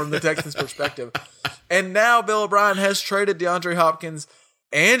trade from the Texans' perspective. And now Bill O'Brien has traded DeAndre Hopkins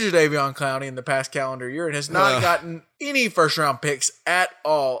and Jadeveon Clowney in the past calendar year and has not gotten any first-round picks at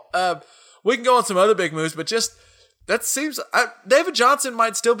all. We can go on some other big moves, but just that seems David Johnson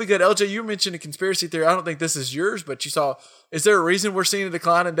might still be good. LJ, you mentioned a conspiracy theory. I don't think this is yours, but you saw. Is there a reason we're seeing a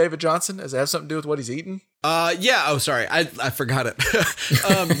decline in David Johnson? Does it have something to do with what he's eating? Yeah. Oh, sorry. I forgot it.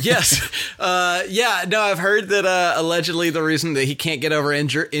 Yes. Yeah. No, I've heard that allegedly the reason that he can't get over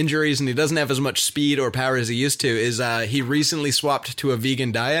injuries and he doesn't have as much speed or power as he used to is he recently swapped to a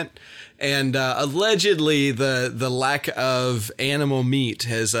vegan diet. And allegedly, the lack of animal meat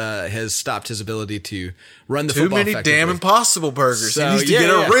has stopped his ability to run the football effectively. Too many damn Impossible Burgers. So, he needs to get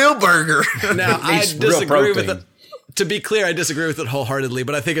a real burger. Now, I disagree with it. To be clear, I disagree with it wholeheartedly,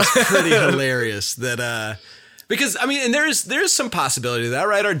 but I think it's pretty hilarious that because I mean, and there's some possibility of that,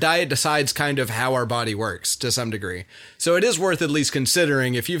 right? Our diet decides kind of how our body works to some degree, so it is worth at least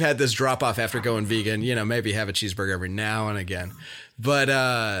considering if you've had this drop off after going vegan. Maybe have a cheeseburger every now and again, but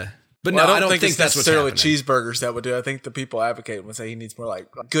no, I don't think it's that's necessarily what's happening. cheeseburgers that would do. I think the people advocating would say he needs more like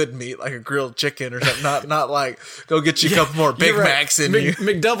good meat, like a grilled chicken or something. Not like go get you a couple more Big Macs in you.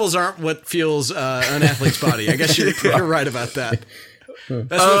 McDoubles aren't what fuels an athlete's body. I guess you're right about that.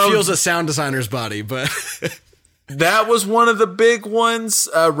 That's what fuels a sound designer's body. But that was one of the big ones.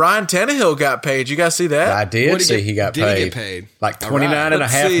 Ryan Tannehill got paid. You guys see that? I did see he got paid. Did he get paid? Like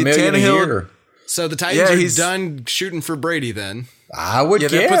 $29.5 million a year. So the Titans are done shooting for Brady then. I would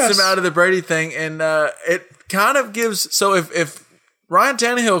guess. That puts him out of the Brady thing, and it kind of gives. So if Ryan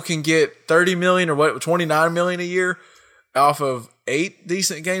Tannehill can get $30 million or $29 million a year off of 8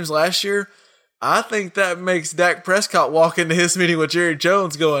 decent games last year, I think that makes Dak Prescott walk into his meeting with Jerry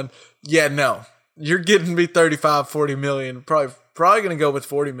Jones going, "Yeah, no, you're getting me $35-40 million. Probably going to go with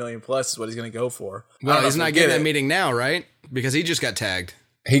 $40 million plus is what he's going to go for." Well, he's not getting that meeting now, right? Because he just got tagged.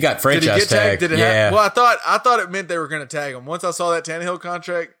 He got franchise tagged. Well, I thought it meant they were going to tag him. Once I saw that Tannehill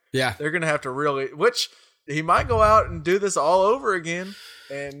contract, yeah, they're going to have to which he might go out and do this all over again,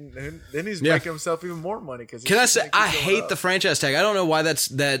 and then he's making himself even more money. Can I say I hate the franchise tag? I don't know why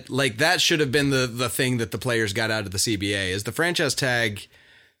that should have been the thing that the players got out of the CBA. Is the franchise tag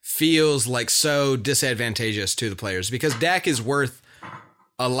feels like so disadvantageous to the players because Dak is worth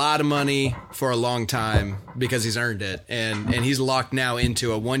a lot of money for a long time because he's earned it. And he's locked now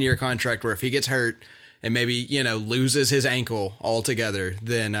into a 1-year contract where if he gets hurt and maybe, loses his ankle altogether,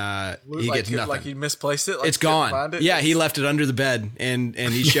 then he gets nothing. Like he misplaced it? Like it's gone. Yeah, he left it under the bed and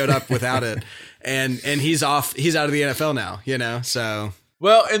he showed up without it. And he's off. He's out of the NFL now, so.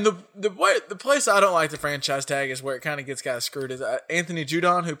 Well, and the place I don't like the franchise tag is where it kind of gets screwed is Anthony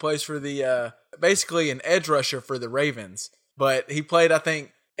Judon, who plays for the basically an edge rusher for the Ravens. But he played, I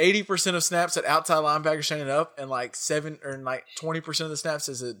think, 80% of snaps at outside linebacker standing up, and like 20% of the snaps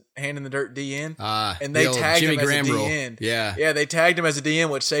as a hand in the dirt DN. And they tagged him as a DN. Yeah, they tagged him as a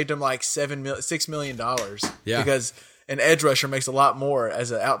DN, which saved him like $6 million. Yeah, because an edge rusher makes a lot more as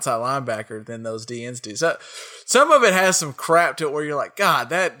an outside linebacker than those DNs do. So some of it has some crap to it where you're like, God,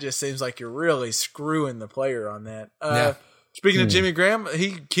 that just seems like you're really screwing the player on that. Speaking of Jimmy Graham,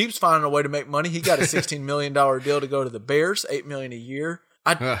 he keeps finding a way to make money. He got a $16 million deal to go to the Bears, $8 million a year.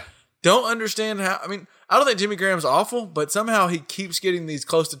 I don't understand how. I mean, I don't think Jimmy Graham's awful, but somehow he keeps getting these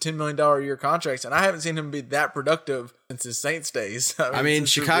close to $10 million a year contracts, and I haven't seen him be that productive since his Saints days. I mean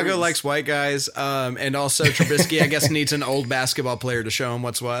Chicago likes white guys, and also Trubisky, I guess, needs an old basketball player to show him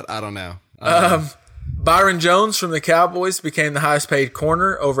what's what. I don't know. Byron Jones from the Cowboys became the highest paid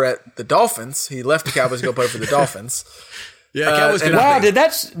corner over at the Dolphins. He left the Cowboys to go play for the Dolphins. Yeah, Cowboys. Wow, did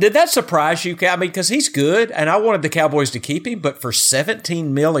that surprise you? I mean, because he's good, and I wanted the Cowboys to keep him, but for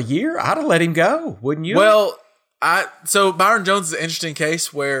 $17 million a year, I'd have let him go, wouldn't you? Well, so Byron Jones is an interesting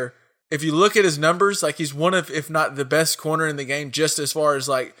case where if you look at his numbers, like he's one of, if not the best corner in the game, just as far as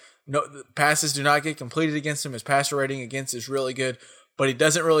like passes do not get completed against him. His passer rating against is really good, but he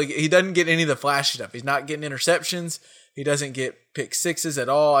doesn't get any of the flashy stuff. He's not getting interceptions. He doesn't get pick sixes at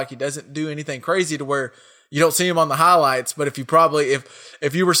all. Like he doesn't do anything crazy to where you don't see him on the highlights, but if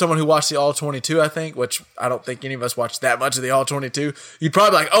you were someone who watched the All-22, I think, which I don't think any of us watched that much of the All-22, you'd probably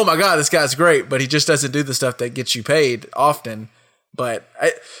be like, oh my God, this guy's great, but he just doesn't do the stuff that gets you paid often.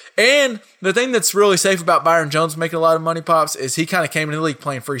 And the thing that's really safe about Byron Jones making a lot of money, Pops, is he kind of came into the league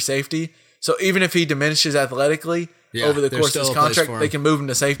playing free safety. So even if he diminishes athletically over the course of his contract, they can move him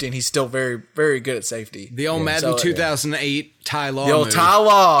to safety, and he's still very, very good at safety. The old Madden 2008 Ty Law. The old Ty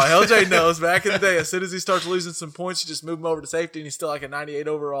Law. LJ knows back in the day, as soon as he starts losing some points, you just move him over to safety, and he's still like a 98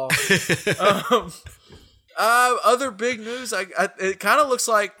 overall. Other big news, it kind of looks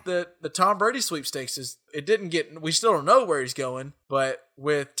like the Tom Brady sweepstakes we still don't know where he's going, but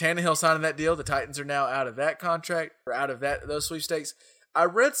with Tannehill signing that deal, the Titans are now out of that contract, or out of those sweepstakes. I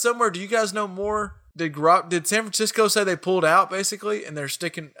read somewhere, do you guys know more? Did San Francisco say they pulled out basically, and they're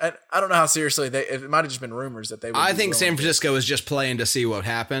sticking? I don't know how seriously it might have just been rumors that they would. I think San Francisco is just playing to see what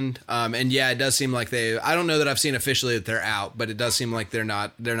happened. And yeah, it does seem like I don't know that I've seen officially that they're out, but it does seem like they're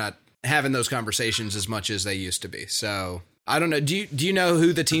not having those conversations as much as they used to be. So I don't know. Do you know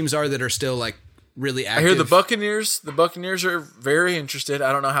who the teams are that are still like really active? I hear the Buccaneers. The Buccaneers are very interested.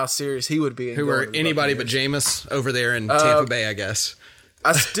 I don't know how serious he would be. Who are anybody but Jameis over there in Tampa Bay, I guess.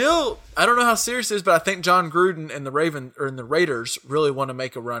 I don't know how serious it is, but I think John Gruden and the Raiders really want to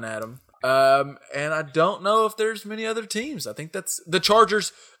make a run at him. And I don't know if there's many other teams. I think that's the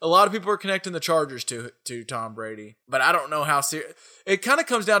Chargers. A lot of people are connecting the Chargers to Tom Brady, but I don't know how serious. It kind of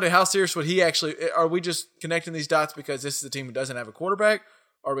comes down to how serious would he actually. Are we just connecting these dots because this is a team who doesn't have a quarterback?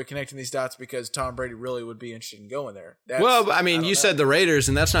 Or are we connecting these dots because Tom Brady really would be interested in going there? Well, I mean, you said the Raiders,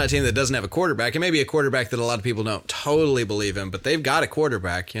 and that's not a team that doesn't have a quarterback. It may be a quarterback that a lot of people don't totally believe in, but they've got a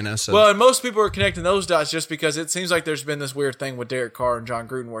quarterback, you know. So. Well, and most people are connecting those dots just because it seems like there's been this weird thing with Derek Carr and John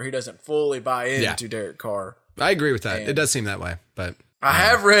Gruden where he doesn't fully buy into Derek Carr. I agree with that. It does seem that way, but I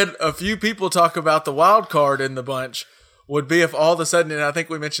have read a few people talk about the wild card in the bunch would be if all of a sudden, and I think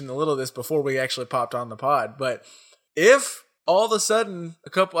we mentioned a little of this before we actually popped on the pod, but if all of a sudden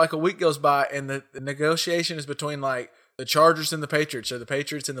a week goes by and the negotiation is between like the Chargers and the Patriots or the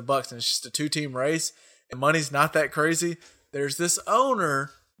Patriots and the Bucks and it's just a 2-team race and money's not that crazy, there's this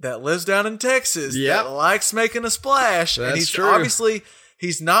owner that lives down in Texas that likes making a splash. That's and he's true. Obviously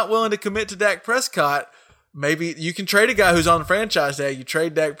he's not willing to commit to Dak Prescott. Maybe you can trade a guy who's on the franchise tag. You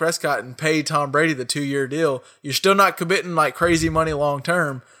trade Dak Prescott and pay Tom Brady the 2-year deal. You're still not committing like crazy money long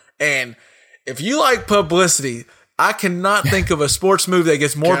term. And if you like publicity, I cannot think of a sports move that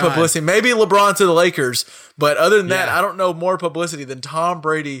gets more publicity. Maybe LeBron to the Lakers, but other than that, I don't know more publicity than Tom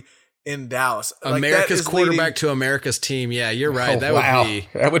Brady in Dallas. America's quarterback to America's team. Yeah, you're right.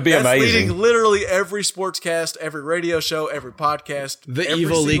 That would be amazing. Leading literally every sportscast, every radio show, every podcast. The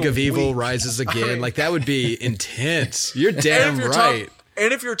evil League of Evil rises again. Like that would be intense. You're damn right.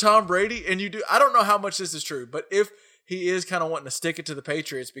 And if you're Tom Brady and you do, I don't know how much this is true, but if he is kind of wanting to stick it to the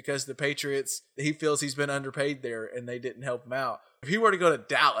Patriots because the Patriots, he feels he's been underpaid there and they didn't help him out. If he were to go to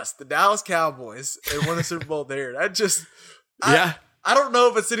Dallas, the Dallas Cowboys, and win a Super Bowl there, that just, I don't know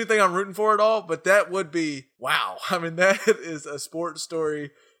if it's anything I'm rooting for at all, but that would be, wow. I mean, that is a sports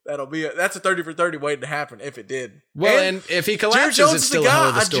story that's a 30 for 30 waiting to happen if it did. Well, and if he collapses, it's still a hell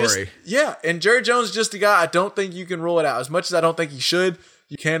of a story. And Jerry Jones is just a guy, I don't think you can rule it out. As much as I don't think you should,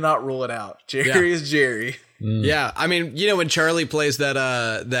 you cannot rule it out. Jerry is Jerry. Yeah, I mean, you know when Charlie plays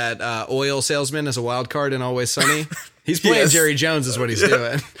that oil salesman as a wild card in Always Sunny, he's playing Jerry Jones is what he's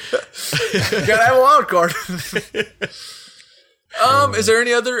doing. You gotta have a wild card. Is there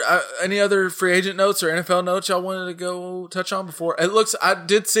any other free agent notes or NFL notes y'all wanted to go touch on before? I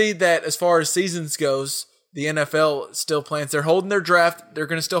did see that as far as seasons goes, the NFL still plans. They're holding their draft. They're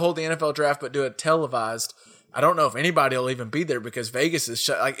going to still hold the NFL draft, but do it televised. I don't know if anybody will even be there because Vegas is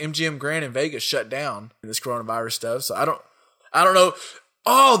shut. Like MGM Grand in Vegas shut down this coronavirus stuff. So I don't know.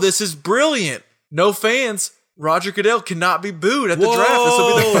 Oh, this is brilliant. No fans. Roger Goodell cannot be booed at the draft. This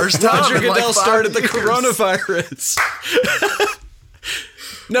will be the first time. Roger Goodell started the coronavirus.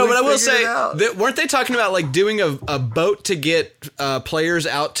 No, but I will say, weren't they talking about like doing a boat to get players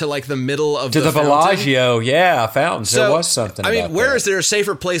out to like the middle of the Bellagio? Yeah, fountains. So, there was something. I mean, where is there a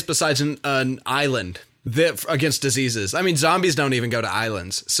safer place besides an island against diseases? I mean, zombies don't even go to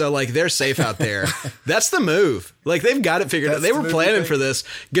islands, so like they're safe out there. That's the move. Like they've got it figured out. They were planning for this.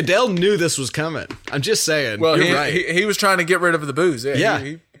 Goodell knew this was coming. I'm just saying. Well, you're right. He was trying to get rid of the booze. Yeah,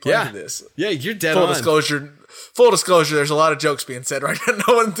 he planned this. Yeah, you're dead on. Full disclosure, there's a lot of jokes being said right now.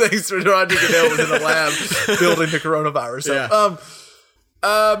 No one thinks Roger Goodell was in the lab building the coronavirus.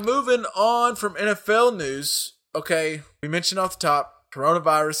 So, moving on from NFL news. Okay, we mentioned off the top,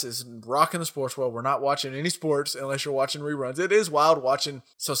 coronavirus is rocking the sports world. We're not watching any sports unless you're watching reruns. It is wild watching.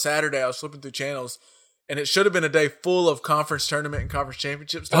 So Saturday, I was flipping through channels, and it should have been a day full of conference tournament and conference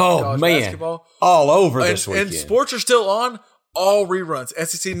championship stuff. Oh, man. Basketball. All over this weekend. And sports are still on. All reruns.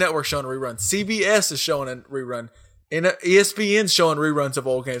 SEC Network showing a rerun. CBS is showing a rerun. And ESPN's showing reruns of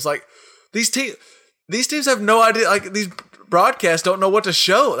old games. Like these teams have no idea. Like these broadcasts don't know what to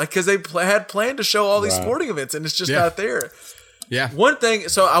show. Like because they had planned to show all these sporting events, and it's just not there. Yeah. One thing.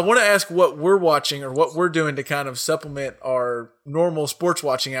 So I want to ask what we're watching or what we're doing to kind of supplement our normal sports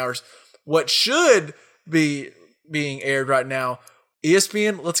watching hours. What should be being aired right now?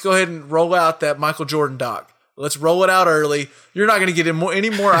 ESPN. Let's go ahead and roll out that Michael Jordan doc. Let's roll it out early. You're not going to get any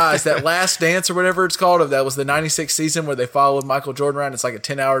more eyes. That Last Dance or whatever it's called, that was the 96 season where they followed Michael Jordan around. It's like a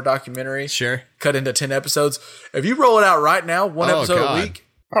 10-hour documentary. Sure. Cut into 10 episodes. If you roll it out right now, one episode a week.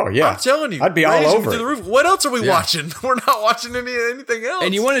 Oh, yeah. I'm telling you. I'd be all over through the roof. What else are we watching? We're not watching anything else.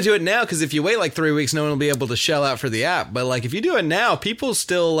 And you want to do it now because if you wait like 3 weeks, no one will be able to shell out for the app. But like if you do it now, people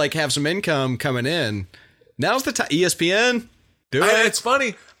still like have some income coming in. Now's the time. ESPN. Do it. It's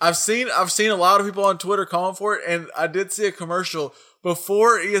funny. I've seen a lot of people on Twitter calling for it, and I did see a commercial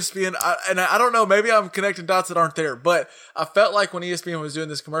before ESPN. I don't know, maybe I'm connecting dots that aren't there, but I felt like when ESPN was doing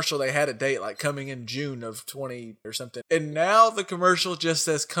this commercial, they had a date like coming in June of 20 or something, and now the commercial just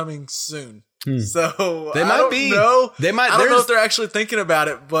says coming soon. So They might I don't be. know. They might. I don't know if they're actually thinking about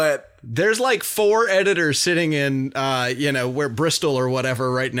it, but There's like 4 editors sitting in, where Bristol or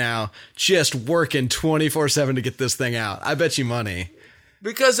whatever right now, just working 24/7 to get this thing out. I bet you money.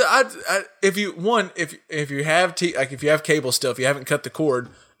 because if you have if you have cable still, if you haven't cut the cord,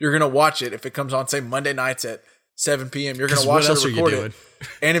 you're gonna watch it. If it comes on, say Monday nights at 7 p.m., you're gonna watch it or record it.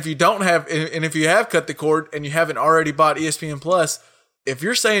 And if you don't have, and if you have cut the cord and you haven't already bought ESPN Plus, if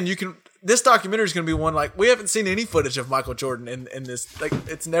you're saying you can. This documentary is going to be one like we haven't seen any footage of Michael Jordan in this. Like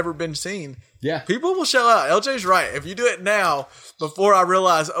it's never been seen. Yeah. People will shell out. LJ's right. If you do it now, before I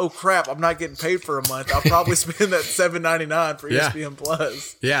realize, oh crap, I'm not getting paid for a month, I'll probably spend that $7.99 for ESPN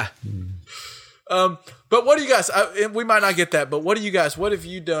Plus. Yeah. But what do you guys? We might not get that, but what have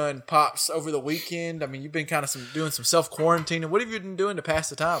you done, Pops, over the weekend? I mean, you've been kind of doing some self quarantining. What have you been doing to pass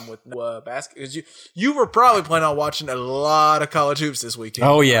the time with basketball? Because you were probably planning on watching a lot of college hoops this weekend.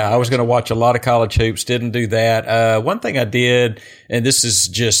 Oh yeah, I was going to watch a lot of college hoops. Didn't do that. One thing I did, and this is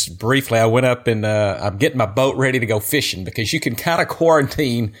just briefly, I went up and I'm getting my boat ready to go fishing because you can kind of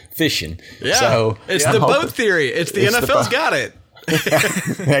quarantine fishing. Yeah. So it's the boat theory. It's the NFL's got it.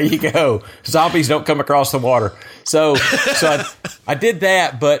 There you go. Zombies don't come across the water. So I did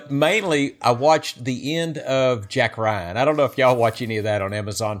that, but mainly I watched the end of Jack Ryan. I don't know if y'all watch any of that on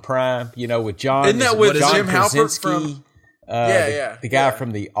Amazon Prime. With John. Isn't that with John Jim Halpert Krasinski, from? The guy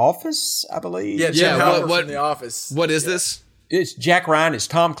from The Office, I believe. Yeah, Jim Halpert from The Office. What is this? It's Jack Ryan. It's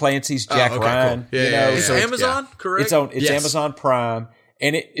Tom Clancy's Jack Ryan. Cool. Yeah, It's Amazon, correct? It's Amazon Prime.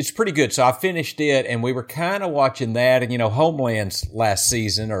 And it's pretty good. So I finished it, and we were kind of watching that. And, Homeland's last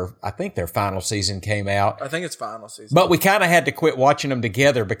season, or I think their final season came out. I think it's final season. But we kind of had to quit watching them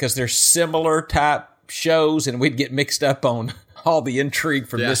together because they're similar type shows, and we'd get mixed up on all the intrigue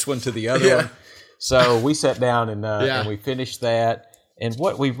from this one to the other one. So we sat down and we finished that. And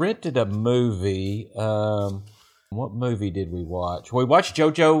we rented a movie. What movie did we watch? We watched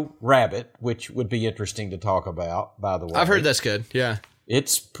Jojo Rabbit, which would be interesting to talk about, by the way. I've heard that's good. Yeah.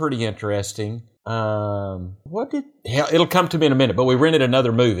 It's pretty interesting. It'll come to me in a minute, but we rented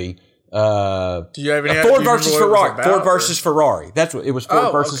another movie. Do you have any Ford versus Ferrari. Ford versus Ferrari. That's what it was.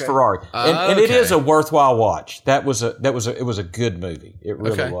 Ford versus Ferrari, and it is a worthwhile watch. It was a good movie. It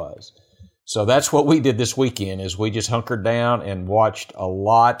really was. So that's what we did this weekend. Is we just hunkered down and watched a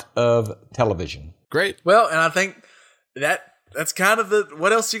lot of television. Great. Well, and I think that's kind of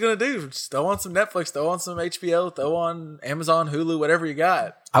what else are you going to do? Just throw on some Netflix, throw on some HBO, throw on Amazon, Hulu, whatever you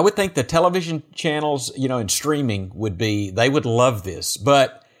got. I would think the television channels, in streaming they would love this,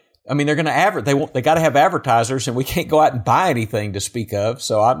 but I mean, they're going to they got to have advertisers, and we can't go out and buy anything to speak of.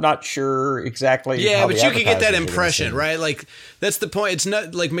 So I'm not sure exactly. Yeah, but you could get that impression, right? Like that's the point. It's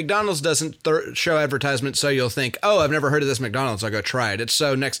not like McDonald's doesn't show advertisements, so you'll think, "Oh, I've never heard of this McDonald's. I'll go try it." It's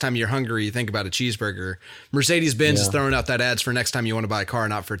so next time you're hungry, you think about a cheeseburger. Mercedes-Benz is throwing out that ads for next time you want to buy a car,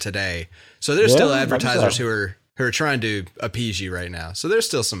 not for today. So there's still advertisers who are trying to appease you right now. So there's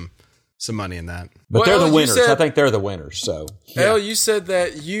still some money in that. But they're the winners. I think they're the winners. So, Elle, you said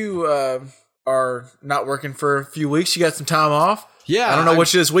that you are not working for a few weeks. You got some time off. Yeah. I don't know what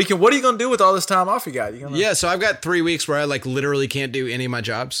this weekend. What are you going to do with all this time off you got? So I've got 3 weeks where I literally can't do any of my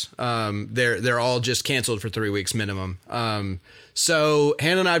jobs. They're all just canceled for 3 weeks minimum. So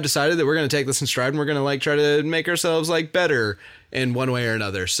Hannah and I have decided that we're going to take this in stride, and we're going to try to make ourselves better in one way or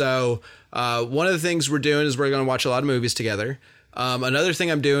another. So one of the things we're doing is we're going to watch a lot of movies together. Another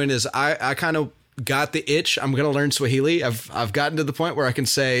thing I'm doing is I kind of got the itch. I'm going to learn Swahili. I've gotten to the point where I can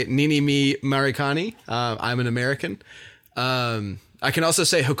say Nini mi Marikani. I'm an American. I can also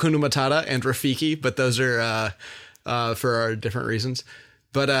say Hakuna Matata and Rafiki, but those are for different reasons.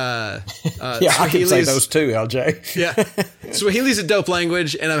 But I can say those too, LJ. Yeah, Swahili's a dope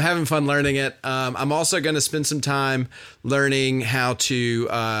language, and I'm having fun learning it. I'm also going to spend some time learning how to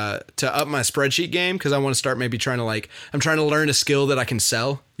up my spreadsheet game because I want to start maybe trying to I'm trying to learn a skill that I can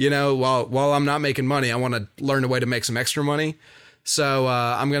sell. While I'm not making money, I want to learn a way to make some extra money. So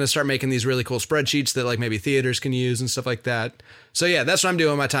I'm going to start making these really cool spreadsheets that maybe theaters can use and stuff like that. So yeah, that's what I'm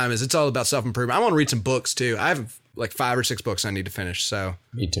doing with my time. It's all about self-improvement. I want to read some books too. I have 5 or 6 books I need to finish. So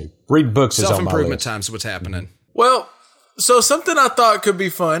me too. Reading books is on my list. Self-improvement time's what's happening. Well, so something I thought could be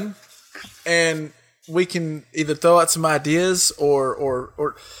fun, and we can either throw out some ideas or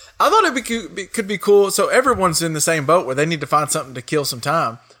I thought it could be cool. So everyone's in the same boat where they need to find something to kill some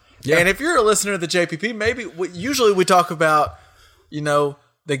time. Yeah. And if you're a listener to the JPP, maybe usually we talk about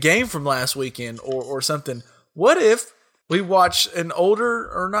the game from last weekend or something. What if we watch an older,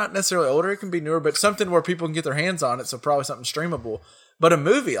 or not necessarily older, it can be newer, but something where people can get their hands on it, so probably something streamable, but a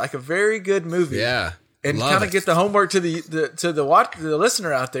movie, like a very good movie. Yeah. And kind of get the homework to the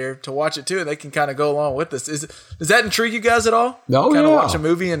listener out there to watch it too, and they can kind of go along with this. Does that intrigue you guys at all? Oh, kind of watch a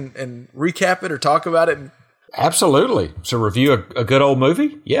movie and recap it or talk about it. Absolutely. So review a good old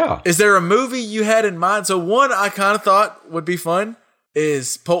movie? Yeah. Is there a movie you had in mind? So one I kind of thought would be fun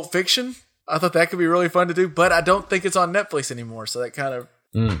is Pulp Fiction. I thought that could be really fun to do, but I don't think it's on Netflix anymore, so that kind of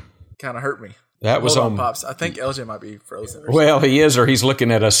hurt me. That was on Pops. I think LJ might be frozen. Well, he is, or he's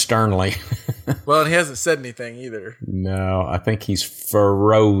looking at us sternly. Well, and he hasn't said anything either. No, I think he's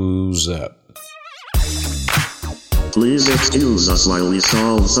froze up. Please excuse us while we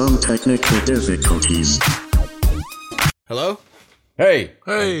solve some technical difficulties. Hello? Hey,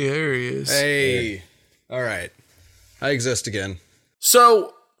 there he is. Hey. All right. I exist again.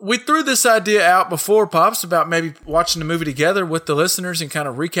 So we threw this idea out before, Pops, about maybe watching the movie together with the listeners and kind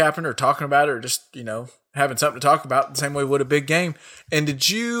of recapping or talking about it, or just, having something to talk about the same way we would a big game. And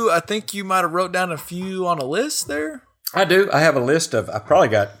I think you might have wrote down a few on a list there? I do. I have a list of, I probably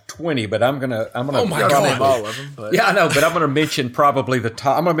got 20, but I'm gonna. Oh my God. Name all of them. But. Yeah, I know, but I'm gonna mention probably the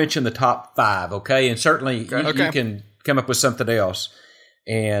top. I'm gonna mention the top 5, okay? And certainly you can come up with something else.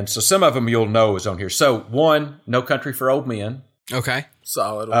 And so some of them you'll know is on here. So 1, No Country for Old Men. Okay.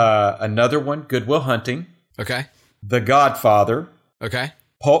 Solid one. Another one, Good Will Hunting. Okay. The Godfather. Okay.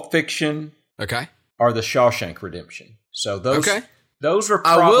 Pulp Fiction. Okay. Or The Shawshank Redemption. So those are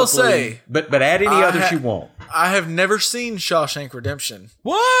probably, I will say, but add any others you want. I have never seen Shawshank Redemption.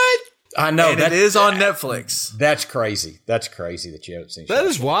 What? I know. And it is on Netflix. That's crazy. That's crazy that you haven't seen That Shawshank.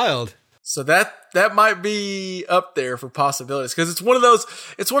 is wild. So that might be up there for possibilities, because it's one of those.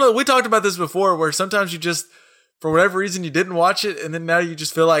 We talked about this before, where sometimes you just, for whatever reason, you didn't watch it, and then now you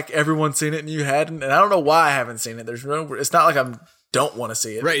just feel like everyone's seen it and you hadn't. And I don't know why I haven't seen it. It's not like I don't want to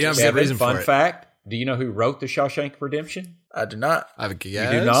see it. Right. You have a Kevin, reason for fun it. fact. Do you know who wrote The Shawshank Redemption? I do not. I have a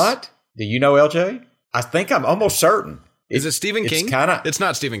guess. You do not? Do you know, LJ? I think I'm almost certain. Is it Stephen King? It's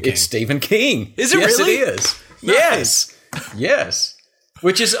not Stephen King. It's Stephen King. Is it yes, really? It is. Nice. Yes.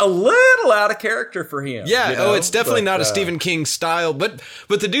 Which is a little out of character for him. Yeah, it's definitely not a Stephen King style, but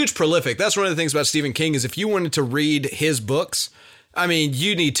the dude's prolific. That's one of the things about Stephen King is if you wanted to read his books, I mean,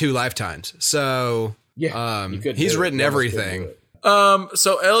 you need 2 lifetimes. So he's written everything.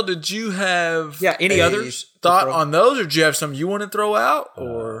 So Elle, did you have any others thought on those, or do you have some you want to throw out?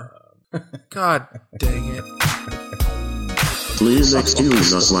 Or God dang it. Please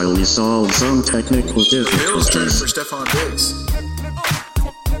excuse us while we solve some technical difficulties. For Stephon Diggs.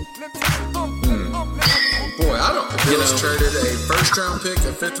 Boy, I don't. The Bills traded a 1st-round pick,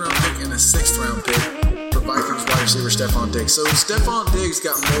 a 5th-round pick, and a 6th-round pick for Vikings wide receiver Stephon Diggs. So Stephon Diggs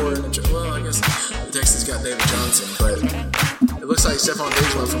got more in the well, I guess the Texans got David Johnson, but it looks like Stephon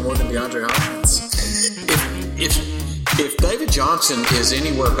Diggs went for more than DeAndre Hopkins. If David Johnson is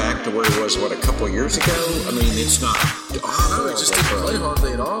anywhere back to where he was, a couple of years ago, I mean, it's not. I don't know. He just didn't play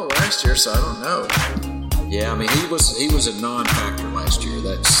hardly at all last year, so I don't know. Yeah, I mean, he was a non-factor last year.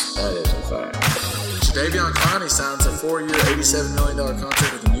 That is a fact. Jadeveon Clowney signs a 4-year, $87 million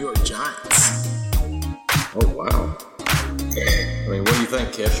contract with the New York Giants. Oh, wow. I mean, what do you think,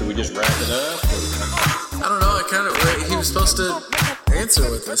 Kev? Should we just wrap it up? I don't know. He was supposed to answer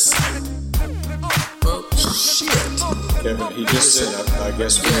with us. Well, shit. Kevin, he just said, I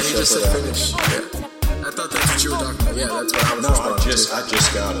guess, he just said finish. Yeah. I thought that's what you were talking about. Yeah, that's what I was responding to. I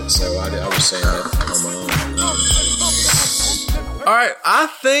just got it, so I was saying that on my own. All right, I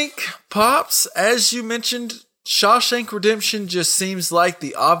think, Pops, as you mentioned, Shawshank Redemption just seems like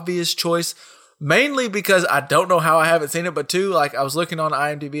the obvious choice, mainly because I don't know how I haven't seen it, but 2, like I was looking on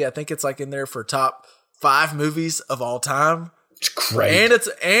IMDb, I think it's like in there for top 5 movies of all time. It's great. And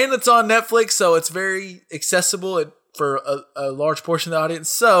it's on Netflix, so it's very accessible for a large portion of the audience.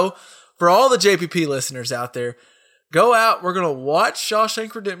 So, for all the JPP listeners out there, go out. We're going to watch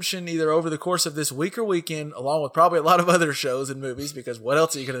Shawshank Redemption either over the course of this week or weekend, along with probably a lot of other shows and movies, because what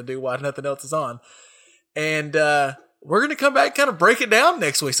else are you going to do while nothing else is on? And we're going to come back and kind of break it down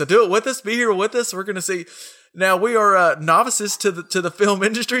next week. So do it with us. Be here with us. We're going to see. Now, we are novices to the film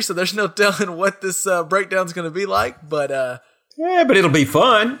industry, so there's no telling what this breakdown is going to be like. But yeah, but it'll be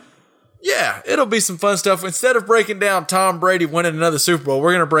fun. Yeah, it'll be some fun stuff. Instead of breaking down Tom Brady winning another Super Bowl, we're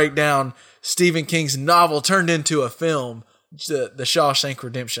going to break down Stephen King's novel turned into a film, The Shawshank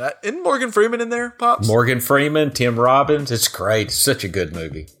Redemption. Isn't Morgan Freeman in there, Pops? Morgan Freeman, Tim Robbins. It's great. It's such a good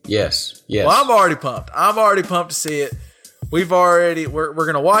movie. Yes. Well, I'm already pumped. to see it. we're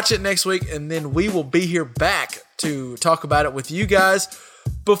going to watch it next week, and then we will be here back to talk about it with you guys.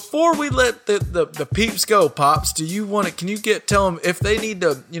 Before we let the peeps go, Pops, can you tell them if they need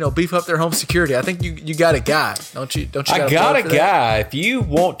to, beef up their home security? I think you got a guy, don't you? I got a guy. If you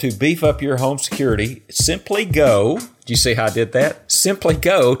want to beef up your home security, simply go. Do you see how I did that? Simply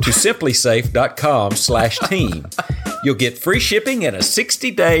go to simplysafe.com/team. You'll get free shipping and a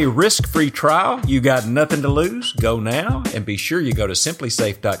 60-day risk-free trial. You got nothing to lose. Go now and be sure you go to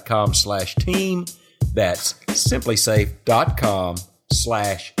simplysafe.com/team. That's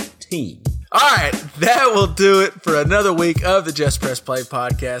simplysafe.com/team. All right, that will do it for another week of the Just Press Play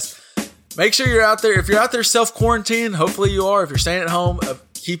podcast. Make sure you're out there. If you're out there self-quarantining, hopefully you are. If you're staying at home,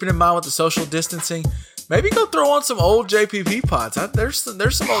 keeping in mind with the social distancing, maybe go throw on some old JPP pods. There's some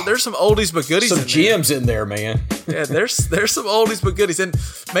oldies but goodies. Some gems in there, man. Yeah, there's some oldies but goodies. And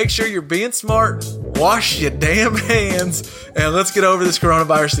make sure you're being smart. Wash your damn hands, and let's get over this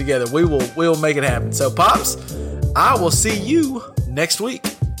coronavirus together. We will make it happen. So, Pops, I will see you next week.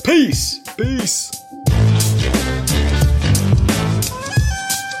 Peace. Peace.